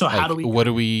possible? So how like, do we? What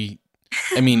do we?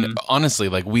 I mean, honestly,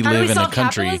 like we How do live we in a solve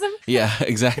country. capitalism? Yeah,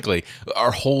 exactly.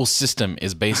 Our whole system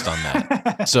is based on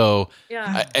that. So,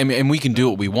 Yeah. I mean, and we can do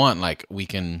what we want. Like we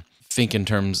can think in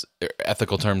terms,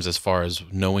 ethical terms, as far as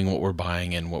knowing what we're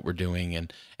buying and what we're doing,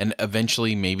 and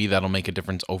eventually maybe that'll make a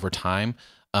difference over time.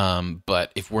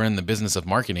 But if we're in the business of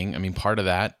marketing, I mean, part of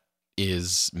that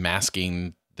is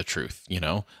masking the truth, you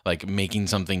know, like making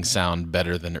something sound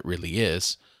better than it really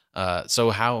is. So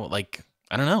how, like,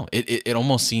 I don't know. It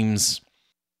almost seems,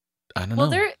 I don't know.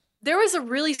 Well, there was a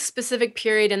really specific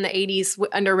period in the 80s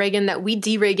under Reagan that we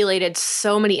deregulated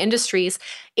so many industries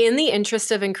in the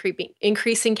interest of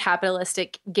increasing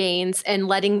capitalistic gains and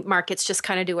letting markets just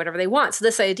kind of do whatever they want. So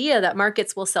this idea that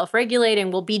markets will self-regulate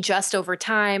and will be just over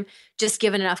time, just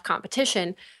given enough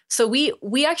competition. So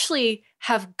we actually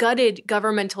have gutted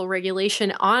governmental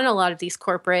regulation on a lot of these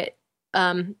corporations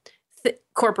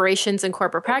and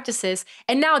corporate practices.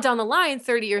 And now down the line,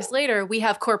 30 years later, we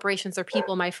have corporations are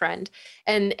people, my friend.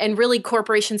 And really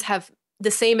corporations have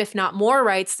the same, if not more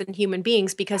rights than human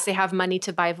beings because they have money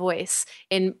to buy voice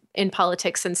in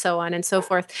politics and so on and so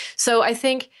forth. So I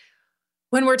think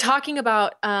when we're talking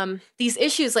about these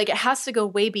issues, like it has to go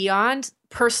way beyond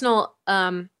personal,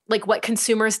 like what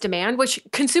consumers demand, which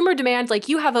consumer demand, like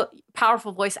you have a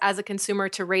powerful voice as a consumer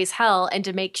to raise hell and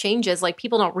to make changes. Like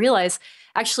people don't realize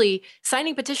actually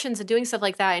signing petitions and doing stuff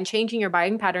like that and changing your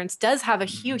buying patterns does have a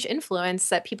huge influence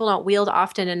that people don't wield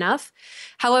often enough.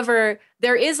 However,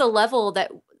 there is a level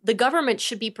that the government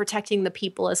should be protecting the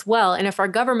people as well. And if our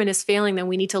government is failing, then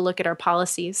we need to look at our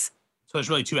policies. So there's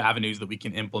really two avenues that we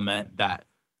can implement that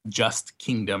just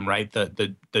kingdom, right?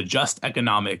 The just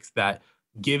economics that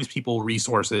gives people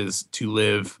resources to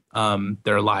live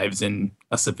their lives in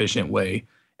a sufficient way.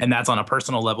 And that's on a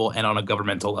personal level and on a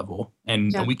governmental level.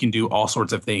 And we can do all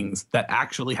sorts of things that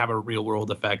actually have a real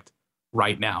world effect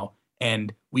right now.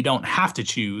 And we don't have to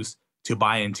choose to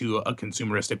buy into a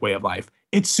consumeristic way of life.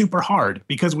 It's super hard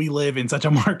because we live in such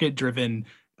a market driven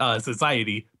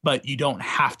society, but you don't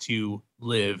have to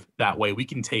live that way. We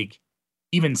can take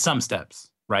even some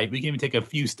steps, right? We can even take a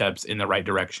few steps in the right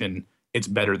direction. It's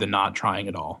better than not trying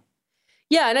at all.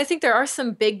 Yeah, and I think there are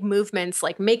some big movements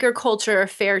like maker culture,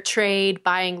 fair trade,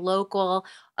 buying local,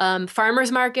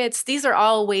 farmers markets. These are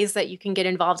all ways that you can get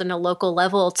involved in a local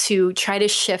level to try to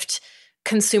shift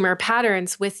consumer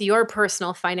patterns with your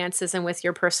personal finances and with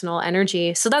your personal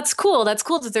energy. So that's cool. That's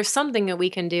cool that there's something that we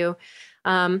can do.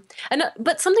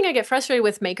 But something I get frustrated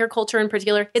with maker culture in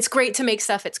particular, it's great to make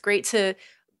stuff. It's great to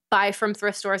buy from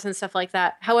thrift stores and stuff like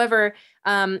that. However,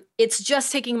 it's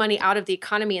just taking money out of the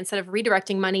economy instead of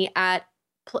redirecting money at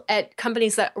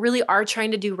companies that really are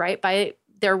trying to do right by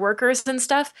their workers and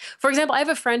stuff. For example, I have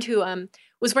a friend who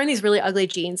was wearing these really ugly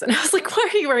jeans. And I was like, why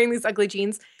are you wearing these ugly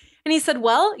jeans? And he said,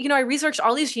 well, I researched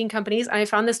all these jean companies and I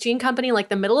found this jean company in like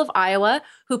the middle of Iowa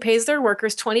who pays their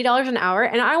workers $20 an hour.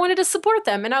 And I wanted to support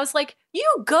them. And I was like,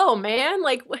 you go, man.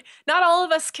 Like not all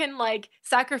of us can like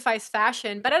sacrifice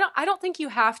fashion, but I don't think you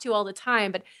have to all the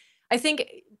time. But I think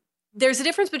there's a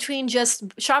difference between just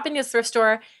shopping at a thrift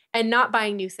store and not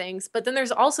buying new things. But then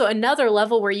there's also another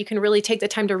level where you can really take the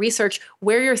time to research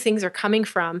where your things are coming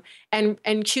from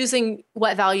and choosing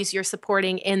what values you're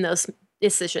supporting in those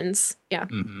decisions. Yeah.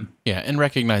 Mm-hmm. Yeah. And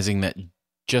recognizing that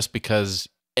just because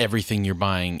everything you're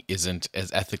buying isn't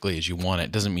as ethically as you want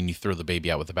it doesn't mean you throw the baby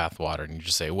out with the bathwater and you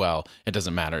just say, well, it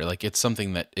doesn't matter. Like, it's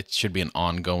something that it should be an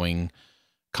ongoing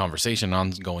conversation,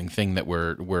 ongoing thing that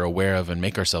we're aware of and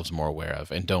make ourselves more aware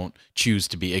of, and don't choose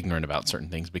to be ignorant about certain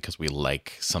things because we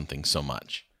like something so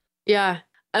much. Yeah.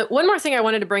 One more thing I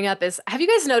wanted to bring up is, have you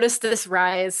guys noticed this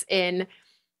rise in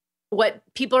what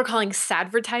people are calling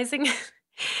sadvertising?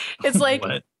 It's like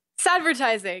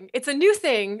sadvertising. It's a new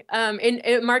thing in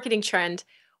a marketing trend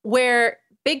where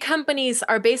big companies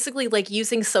are basically like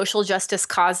using social justice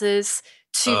causes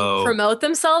to promote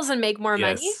themselves and make more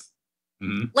money.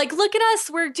 Mm-hmm. Like, look at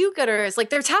us, we're do-gooders. Like,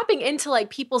 they're tapping into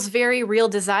like people's very real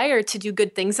desire to do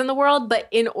good things in the world, but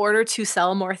in order to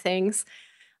sell more things.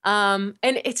 And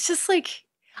it's just like,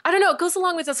 I don't know, it goes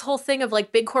along with this whole thing of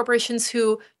like big corporations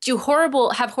who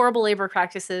have horrible labor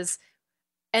practices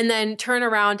and then turn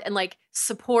around and like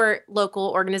support local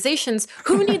organizations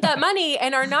who need that money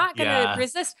and are not going to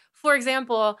resist. For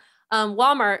example,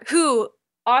 Walmart,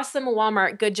 awesome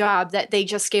Walmart, good job that they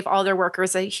just gave all their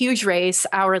workers a huge raise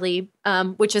hourly,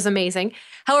 which is amazing.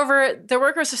 However, their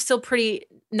workers are still pretty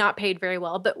not paid very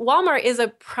well. But Walmart is a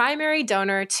primary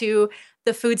donor to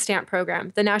the food stamp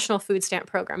program, the National Food Stamp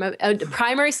Program, a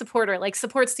primary supporter, like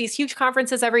supports these huge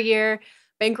conferences every year,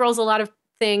 bankrolls a lot of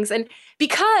things. And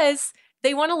because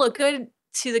they want to look good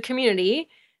to the community,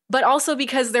 but also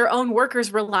because their own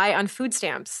workers rely on food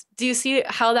stamps. Do you see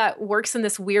how that works in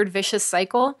this weird, vicious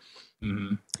cycle?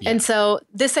 Mm-hmm. Yeah. And so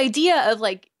this idea of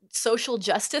like social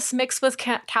justice mixed with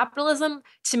capitalism,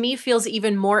 to me, feels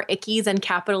even more icky than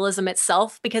capitalism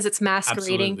itself, because it's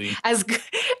masquerading as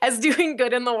doing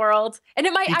good in the world. And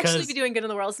it might actually be doing good in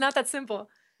the world. It's not that simple.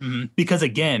 Mm-hmm. Because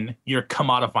again, you're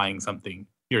commodifying something.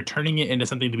 You're turning it into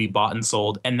something to be bought and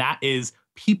sold. And that is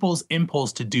people's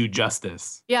impulse to do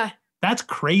justice. Yeah. That's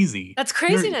crazy. That's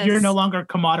craziness. You're no longer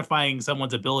commodifying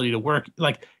someone's ability to work.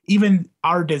 Like, even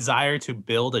our desire to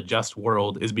build a just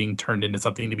world is being turned into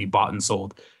something to be bought and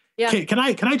sold. Yeah. Can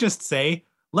I just say,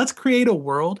 let's create a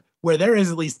world where there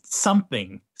is at least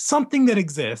something that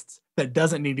exists that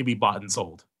doesn't need to be bought and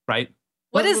sold, right?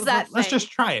 What is that? Let's just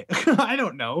try it. I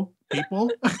don't know, people.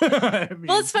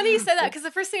 Well, it's funny you say that, because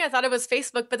the first thing I thought of was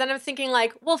Facebook, but then I'm thinking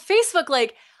like, well, Facebook,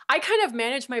 like, I kind of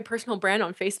manage my personal brand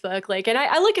on Facebook, like, and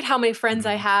I look at how many friends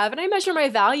I have, and I measure my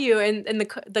value and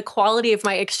the quality of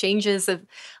my exchanges of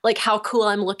like how cool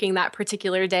I'm looking that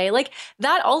particular day. Like,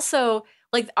 that also,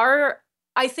 like,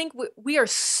 I think we are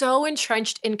so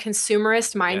entrenched in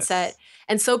consumerist mindset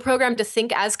and so programmed to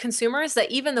think as consumers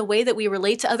that even the way that we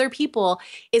relate to other people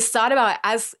is thought about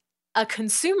as a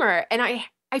consumer. And I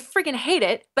freaking hate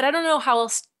it, but I don't know how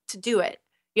else to do it,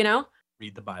 you know?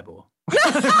 Read the Bible.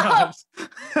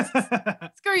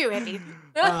 Screw you, Andy.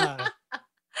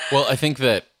 Well, I think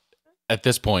that at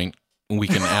this point, we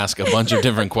can ask a bunch of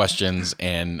different questions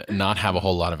and not have a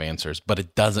whole lot of answers, but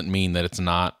it doesn't mean that it's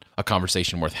not a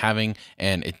conversation worth having,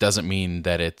 and it doesn't mean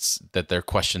that they're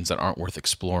questions that aren't worth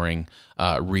exploring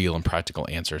real and practical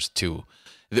answers to.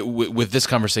 With this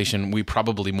conversation, we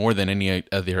probably, more than any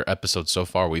other episode so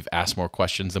far, we've asked more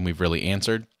questions than we've really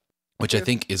answered, which I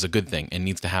think is a good thing and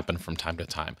needs to happen from time to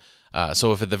time.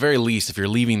 So if at the very least, if you're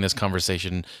leaving this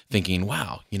conversation thinking,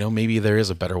 wow, maybe there is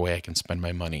a better way I can spend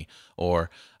my money, or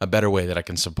a better way that I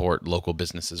can support local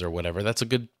businesses or whatever, that's a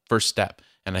good first step.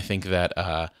 And I think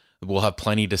that we'll have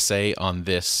plenty to say on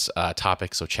this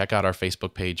topic. So check out our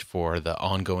Facebook page for the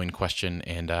ongoing question,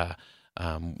 and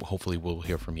hopefully we'll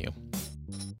hear from you.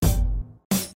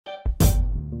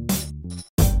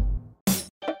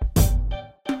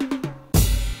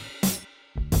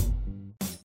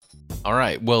 All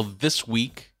right. Well, this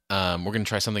week, we're going to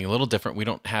try something a little different. We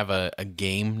don't have a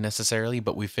game necessarily,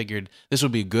 but we figured this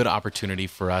would be a good opportunity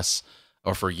for us,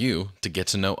 or for you, to get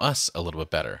to know us a little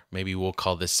bit better. Maybe we'll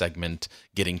call this segment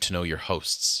Getting to Know Your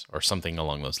Hosts, or something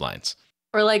along those lines.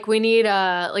 Or like, we need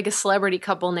a celebrity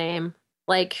couple name,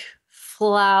 like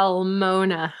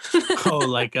Flalmona.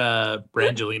 Like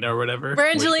Brangelina or whatever.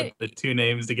 Brangelina. The two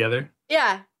names together.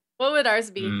 Yeah. What would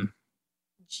ours be?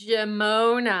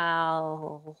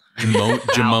 Jamonal.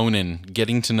 Jamonin.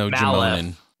 Getting to know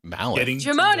Jamonin. Malif.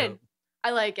 Jamonin.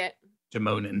 I like it.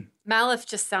 Jamonin. Malif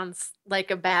just sounds like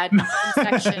a bad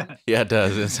infection. Yeah, it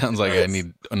does. It sounds like I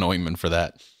need an ointment for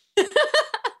that.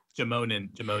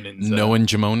 Jamonen's Noah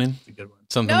Jamonin? a good one.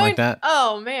 Something like that?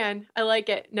 Oh, man. I like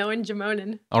it. Noah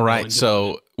Jamonin. All right.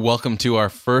 So welcome to our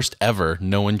first ever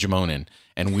Noah Jamonin.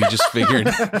 And we just figured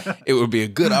it would be a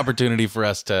good opportunity for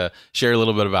us to share a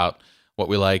little bit about what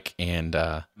we like and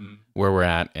where we're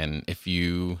at. And if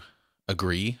you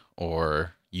agree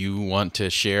or you want to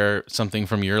share something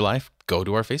from your life, go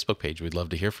to our Facebook page. We'd love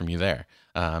to hear from you there.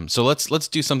 So let's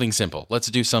do something simple. Let's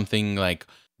do something like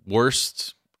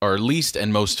worst or least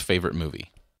and most favorite movie.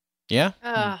 Yeah?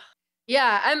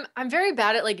 Yeah, I'm very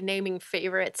bad at like naming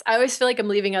favorites. I always feel like I'm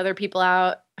leaving other people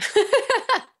out.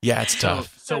 Yeah, it's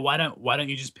tough. So why don't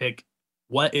you just pick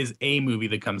what is a movie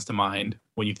that comes to mind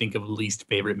when you think of least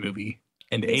favorite movie,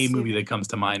 and a movie that comes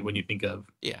to mind when you think of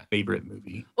favorite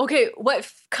movie? Okay,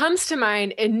 what comes to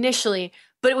mind initially,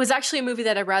 but it was actually a movie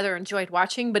that I rather enjoyed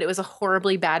watching, but it was a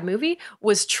horribly bad movie,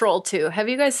 was Troll 2. Have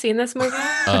you guys seen this movie?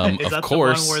 Is that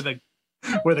course. The one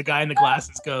where the guy in the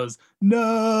glasses goes,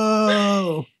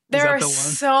 "No." There are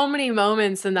so many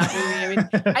moments in that movie.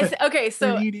 I mean, okay,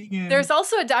 so there's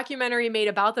also a documentary made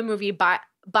about the movie by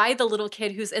the little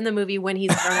kid who's in the movie when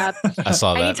he's grown up. I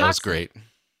saw that. That was great.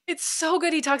 It's so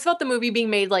good. He talks about the movie being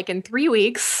made like in 3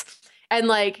 weeks. And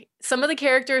like some of the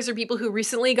characters are people who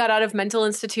recently got out of mental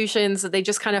institutions that they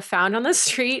just kind of found on the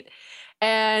street.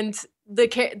 And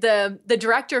the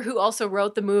director who also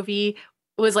wrote the movie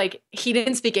was like, he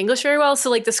didn't speak English very well. So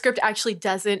like the script actually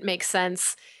doesn't make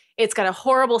sense. It's got a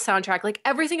horrible soundtrack. Like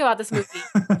everything about this movie.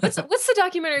 What's the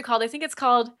documentary called? I think it's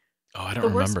called I don't The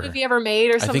remember. Worst Movie Ever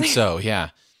Made or something. I think so, yeah.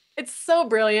 It's so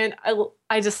brilliant.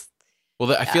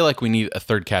 I feel like we need a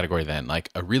third category then, like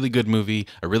a really good movie,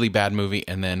 a really bad movie,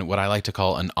 and then what I like to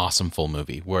call an awesomeful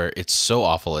movie, where it's so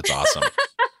awful it's awesome.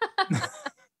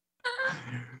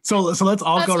 So let's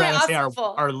all go around and say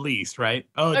our least, right?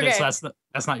 Oh, okay.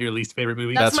 That's not your least favorite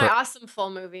movie? That's my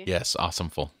awesomeful movie. Yes,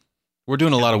 awesomeful. We're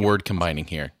doing a lot of word combining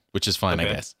here, which is fine, I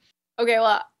guess. Okay,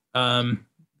 well.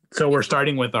 So we're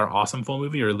starting with our awesomeful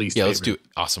movie or least favorite? Let's do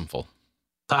awesomeful.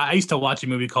 I used to watch a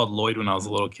movie called Lloyd when I was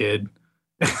a little kid.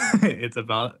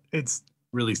 It's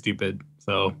really stupid.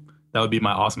 So that would be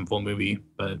my awesomeful movie.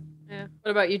 But yeah.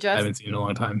 What about you, Jeff? I haven't seen it in a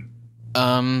long time.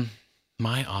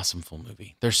 My awesomeful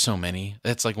movie. There's so many.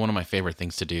 That's like one of my favorite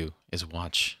things to do is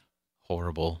watch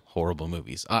horrible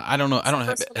movies. I don't know. I don't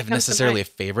have necessarily a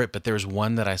favorite, but there was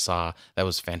one that I saw that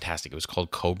was fantastic. It was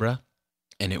called Cobra,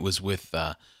 and it was with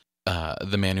the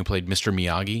man who played Mr.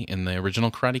 Miyagi in the original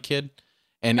Karate Kid.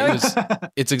 And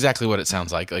it's exactly what it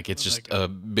sounds like. Like it's just a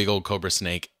big old cobra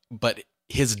snake. But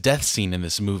his death scene in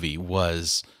this movie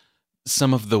was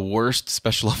some of the worst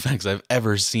special effects I've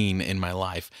ever seen in my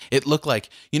life. It looked like,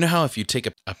 you know how if you take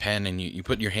a pen and you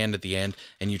put your hand at the end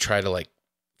and you try to like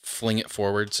fling it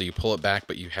forward, so you pull it back,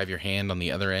 but you have your hand on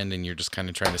the other end and you're just kind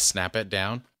of trying to snap it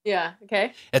down? Yeah,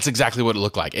 okay. That's exactly what it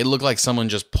looked like. It looked like someone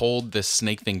just pulled this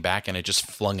snake thing back and it just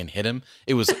flung and hit him.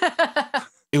 It was...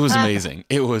 It was amazing.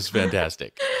 It was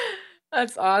fantastic.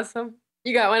 That's awesome.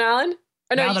 You got one, Alan?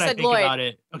 Or no, now you that said I think Lloyd. about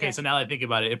it, so now that I think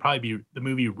about it, it'd probably be the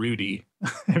movie Rudy.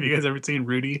 Have you guys ever seen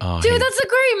Rudy? Oh, dude, that's a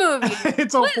great movie.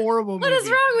 It's a horrible movie. What is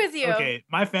wrong with you? Okay,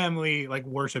 my family like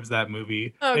worships that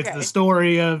movie. Okay. It's the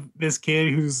story of this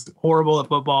kid who's horrible at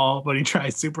football, but he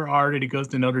tries super hard and he goes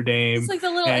to Notre Dame. It's like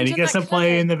the little and he gets to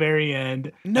play in the very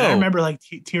end. No, and I remember like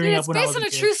tearing up when I was It's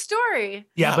based on a true story.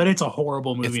 Yeah, but it's a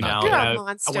horrible movie now. I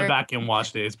went back and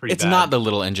watched it. It's pretty bad. It's not The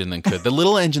Little Engine That Could. The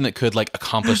Little Engine That Could like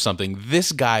accomplish something.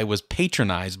 This guy was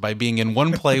patronized by being in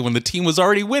one play when the team was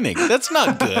already winning. That's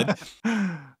not good.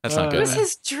 That's not good. It was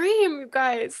his dream, you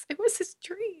guys. It was his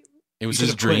dream. It was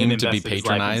his dream to be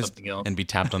patronized and be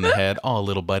tapped on the head. Oh,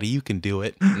 little buddy, you can do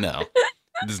it. No,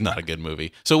 this is not a good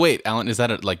movie. So wait, Alan, is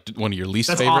that like one of your least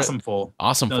favorite? That's awesomeful.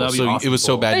 Awesomeful. No, so awesomeful. It was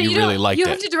so bad you really liked it. You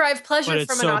have to derive pleasure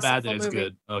from an awesomeful bad that it's movie.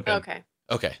 Good.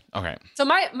 Okay. All right. So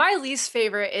my least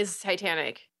favorite is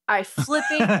Titanic. I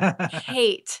flipping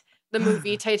hate the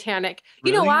movie Titanic.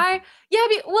 You know why? Yeah,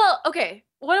 okay.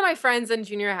 One of my friends in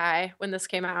junior high, when this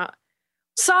came out,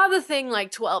 saw the thing like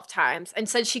 12 times and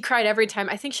said she cried every time.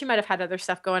 I think she might have had other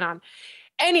stuff going on.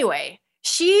 Anyway,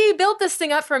 she built this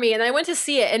thing up for me and I went to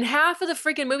see it, and half of the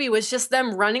freaking movie was just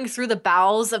them running through the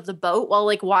bowels of the boat while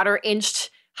like water inched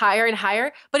higher and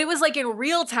higher. But it was like in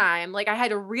real time. Like I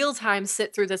had a real time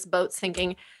sit through this boat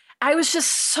sinking. I was just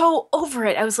so over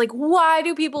it. I was like, why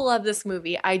do people love this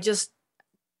movie? I just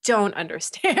don't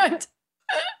understand.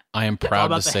 I am proud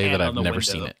to say that I've never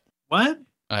seen it. What?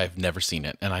 I've never seen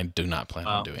it, and I do not plan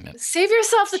on doing it. Save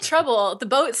yourself the trouble. The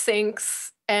boat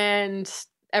sinks, and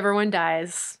everyone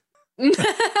dies.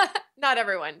 Not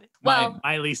everyone.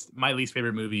 My least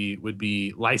favorite movie would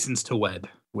be License to Wed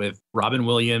with Robin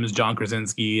Williams, John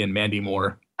Krasinski, and Mandy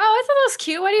Moore. Oh, I thought that was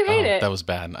cute. Why do you hate it? That was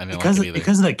bad. I didn't like it either.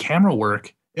 Because of the camera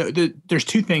work. There's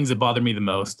two things that bother me the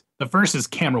most. The first is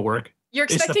camera work. You're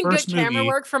expecting good camera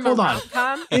work from a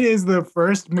rom-com? It is the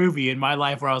first movie in my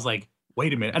life where I was like,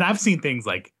 wait a minute. And I've seen things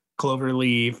like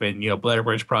Cloverleaf and, Blair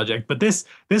Witch Project, but this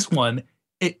one,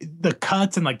 the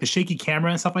cuts and like the shaky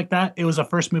camera and stuff like that, it was the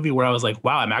first movie where I was like,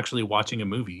 wow, I'm actually watching a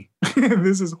movie.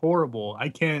 This is horrible. I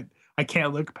can't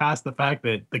look past the fact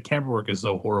that the camera work is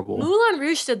so horrible. Moulin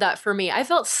Rouge did that for me. I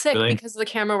felt sick because of the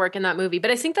camera work in that movie,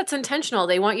 but I think that's intentional.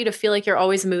 They want you to feel like you're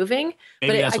always moving.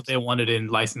 Maybe that's what they wanted in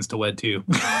License to Wed too.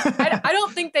 I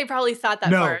don't think they probably thought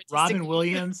that far. No, Robin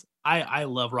Williams. I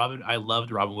love Robin. I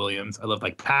loved Robin Williams. I loved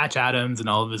like Patch Adams and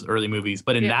all of his early movies.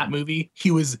 But in that movie,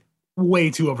 he was way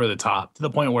too over the top to the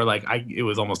point where like it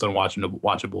was almost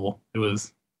unwatchable.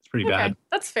 It's pretty bad.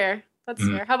 That's fair. That's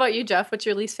fair. How about you, Jeff? What's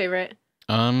your least favorite?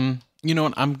 You know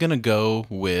what? I'm gonna go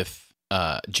with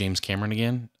James Cameron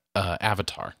again.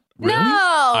 Avatar. Really?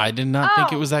 No! I did not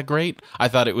think it was that great. I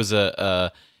thought it was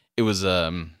a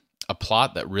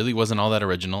plot that really wasn't all that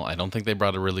original. I don't think they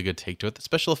brought a really good take to it. The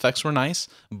special effects were nice,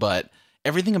 but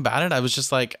everything about it, I was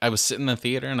just like, I was sitting in the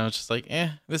theater and I was just like,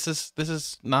 this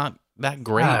is not that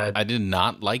great. I did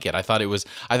not like it. I thought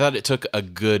it took a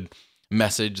good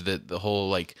message, that the whole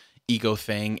like ego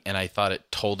thing, and I thought it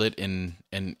told it in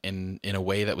a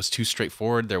way that was too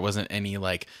straightforward. There wasn't any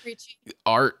like preachy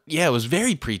art. Yeah, it was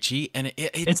very preachy, and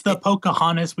it's the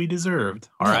Pocahontas we deserved.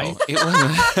 All right, it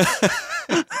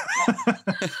wasn't.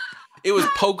 It was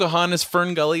Pocahontas,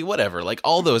 Fern Gully, whatever. Like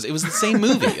all those, it was the same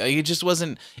movie. Like, it just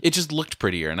wasn't. It just looked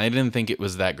prettier, and I didn't think it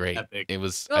was that great. Epic. It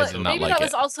was. Well, I did not maybe like it. That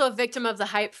was also a victim of the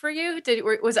hype for you.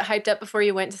 Was it hyped up before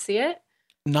you went to see it?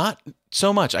 Not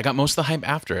so much. I got most of the hype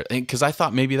after it because I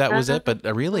thought maybe that was it, but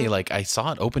really, like I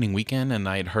saw it opening weekend and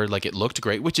I had heard like it looked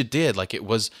great, which it did. Like it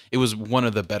was one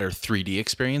of the better 3D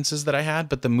experiences that I had.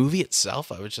 But the movie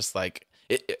itself, I was just like,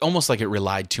 it almost like it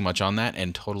relied too much on that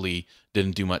and totally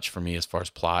didn't do much for me as far as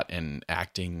plot and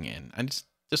acting, and I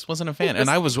just wasn't a fan. And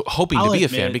I was hoping to be a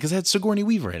fan because it had Sigourney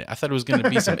Weaver in it. I thought it was going to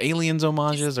be some Aliens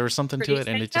homages or something to it,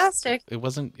 and it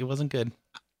wasn't good.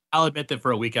 I'll admit that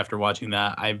for a week after watching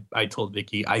that, I told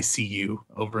Vicky, I see you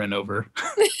over and over.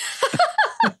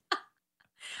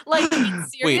 Like in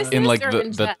seriousness? Wait, in like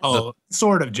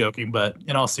sort of joking, but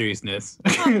in all seriousness.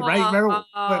 Right? Remember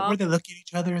where they look at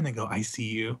each other and they go, I see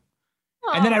you.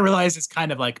 Aww. And then I realized it's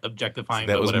kind of like objectifying.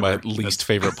 That was my least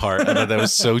favorite part. I thought that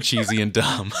was so cheesy and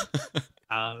dumb.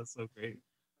 That's so great.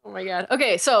 Oh my God.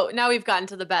 Okay, so now we've gotten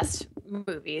to the best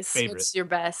movies. What's your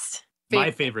best?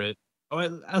 My favorite.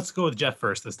 Oh, let's go with Jeff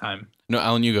first this time. No,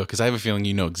 Alan, you go, because I have a feeling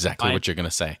you know exactly what you're going to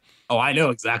say. Oh, I know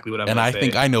exactly what I'm going to say. And I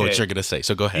think I know what you're going to say,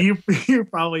 so go ahead. You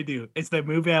probably do. It's the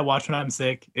movie I watch when I'm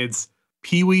sick. It's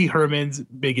Pee-wee Herman's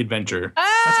Big Adventure.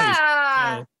 That's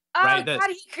how you know, right? God,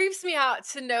 he creeps me out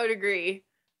to no degree.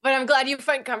 But I'm glad you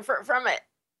find comfort from it.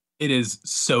 It is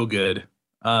so good.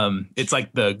 It's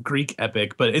like the Greek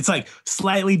epic, but it's like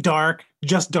slightly dark,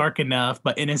 just dark enough,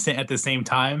 but innocent at the same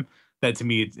time. That to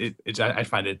me, I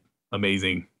find it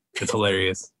amazing. It's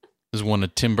hilarious. This is one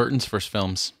of Tim Burton's first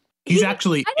films. He's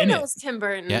actually I didn't know it was Tim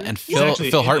Burton. Yeah, and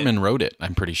Phil Hartman wrote it,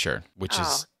 I'm pretty sure, which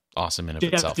is awesome in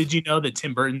itself. Did you know that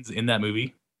Tim Burton's in that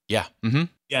movie? Yeah. Mm-hmm.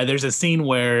 Yeah, there's a scene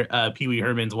where Pee-wee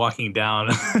Herman's walking down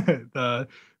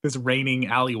this raining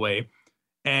alleyway,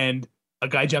 and a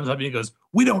guy jumps up and he goes,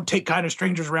 "We don't take kind of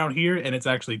strangers around here," and it's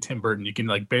actually Tim Burton. You can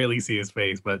like barely see his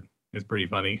face, but it's pretty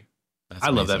funny. I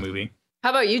love that movie.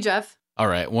 How about you, Jeff? All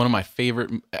right, one of my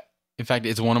favorite. In fact,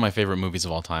 it's one of my favorite movies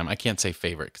of all time. I can't say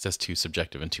favorite because that's too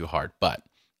subjective and too hard, but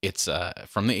it's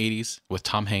from the 80s with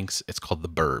Tom Hanks. It's called The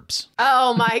Burbs.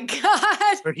 Oh my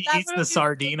God. Where he eats the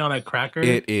sardine on a cracker.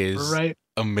 It is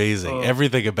amazing. Oh.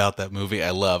 Everything about that movie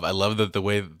I love. I love that the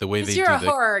way they do you're a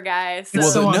horror guy. So.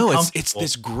 Well, it's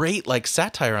this great like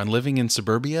satire on living in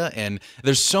suburbia, and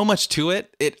there's so much to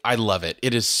it. I love it.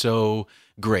 It is so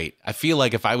great. I feel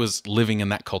like if I was living in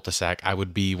that cul-de-sac, I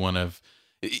would be one of.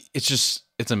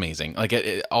 It's amazing. Like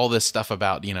all this stuff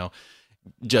about,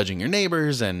 judging your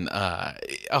neighbors and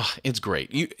it's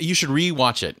great. You should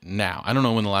rewatch it now. I don't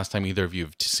know when the last time either of you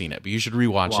have seen it, but you should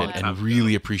rewatch it and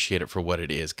really appreciate it for what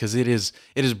it is, because it is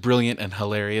brilliant and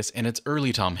hilarious, and it's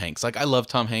early Tom Hanks. Like I love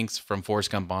Tom Hanks from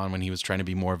Forrest Gump on when he was trying to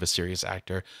be more of a serious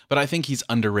actor, but I think he's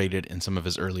underrated in some of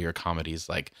his earlier comedies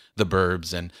like The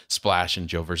Burbs and Splash and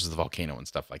Joe versus the Volcano and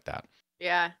stuff like that.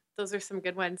 Yeah, those are some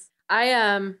good ones.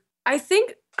 I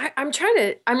think I'm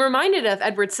reminded of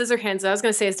Edward Scissorhands. I was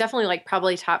going to say it's definitely like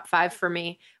probably top 5 for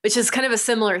me, which is kind of a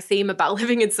similar theme about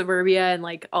living in suburbia and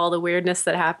like all the weirdness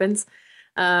that happens.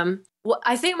 Well,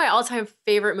 I think my all-time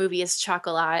favorite movie is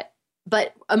Chocolat.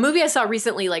 But a movie I saw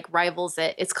recently like rivals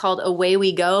it. It's called Away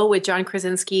We Go with John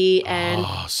Krasinski and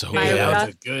so Maya good. That Rudolph.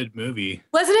 was a good movie.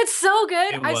 Wasn't it so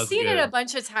good? It I've was seen it good. a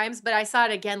bunch of times, but I saw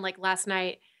it again like last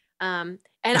night. And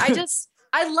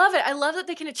I love it. I love that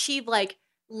they can achieve like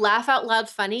laugh out loud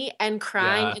funny and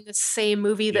crying Yeah. in the same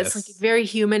movie that's Yes. like very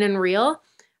human and real.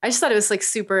 I just thought it was like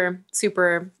super,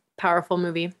 super powerful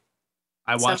movie.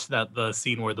 I watched the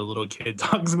scene where the little kid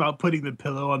talks about putting the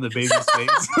pillow on the baby's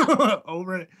face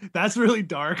over it. That's really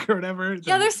dark or whatever.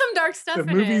 Yeah, there's some dark stuff The in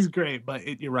movie's it. great,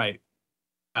 but you're right.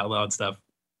 Out loud stuff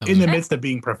That in was- the midst of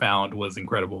being profound was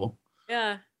incredible.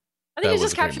 Yeah. I That think it was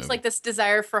just a great captures movie. like this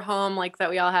desire for home like that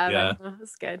we all have. Yeah.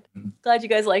 It's good. Glad you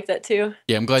guys like that too.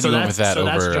 Yeah, I'm glad So you went with that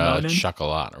that's over Jamonin?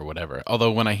 Chocolat or whatever.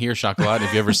 Although when I hear Chocolat,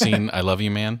 have you ever seen I Love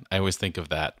You Man? I always think of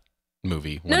that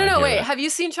movie. When I No, hear wait. that. Have you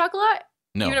seen Chocolat?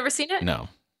 No. You've never seen it? No.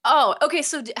 Oh, okay.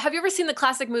 So have you ever seen the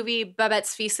classic movie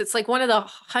Babette's Feast? It's like one of the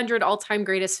 100 all-time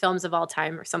greatest films of all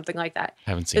time or something like that.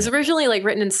 Haven't seen It's it. originally like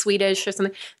written in Swedish or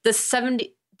something.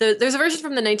 There's a version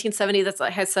from the 1970s that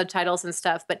like, has subtitles and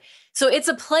stuff. But so it's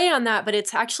a play on that, but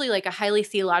it's actually like a highly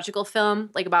theological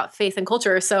film, like about faith and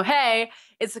culture. So hey,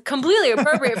 it's completely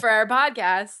appropriate for our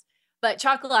podcast. But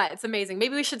Chocolat, it's amazing.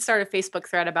 Maybe we should start a Facebook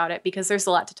thread about it because there's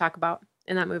a lot to talk about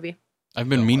in that movie. I've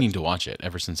been meaning to watch it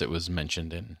ever since it was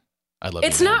mentioned in I Love You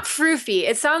It's Man. not froofy.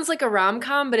 It sounds like a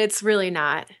rom-com, but it's really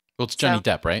not. Well, it's Johnny So-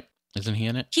 Depp, right? Isn't he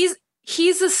in it?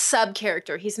 He's a sub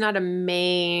character. He's not a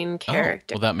main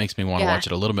character. Oh, well, that makes me want to Yeah. watch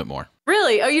it a little bit more.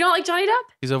 Really? Oh, you don't like Johnny Depp?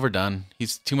 He's overdone.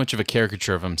 He's too much of a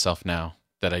caricature of himself now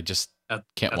that I just can't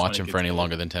That's watch when him it for gets any good.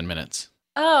 longer than 10 minutes.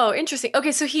 Oh, interesting.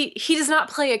 Okay, so he does not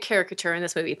play a caricature in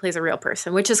this movie. He plays a real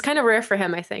person, which is kind of rare for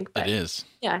him, I think. But It is.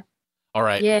 yeah. All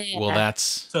right. Yeah. Well, that's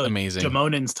So amazing.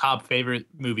 Jamonin's top favorite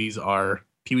movies are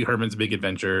Pee Wee Herman's Big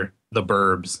Adventure, The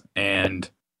Burbs, and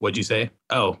what'd you say?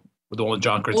 Oh, the one with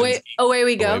John Krasinski. Away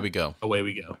we go. Away we go. Away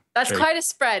We Go. That's Very- quite a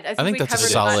spread. I think we that's a covered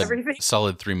solid, everything.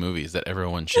 solid 3 movies that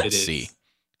everyone should It is. see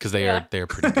because they're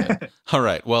pretty good. Absolutely. All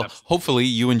right. Well, hopefully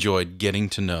you enjoyed getting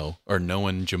to know or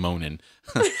knowing Jamonin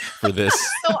for this.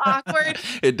 So awkward.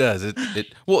 It does. At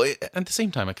the same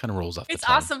time, it kind of rolls off It's the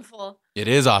tongue. awesomeful. It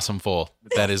is awesomeful.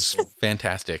 That is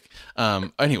fantastic.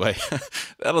 Anyway,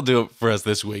 that'll do it for us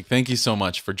this week. Thank you so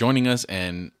much for joining us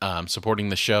and supporting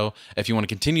the show. If you want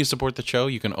to continue to support the show,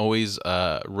 you can always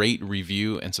rate,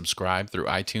 review, and subscribe through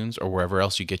iTunes or wherever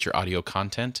else you get your audio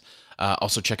content.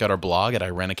 Also, check out our blog at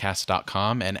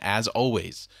Irenicast.com. And as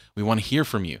always, we want to hear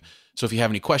from you. So if you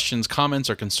have any questions, comments,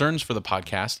 or concerns for the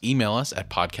podcast, email us at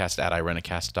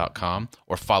podcast@Irenicast.com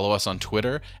or follow us on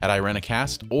Twitter at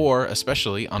Irenicast or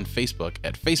especially on Facebook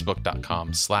at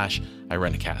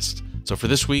facebook.com/Irenicast. So for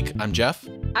this week, I'm Jeff.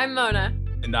 I'm Mona.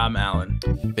 And I'm Alan.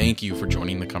 Thank you for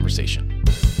joining the conversation.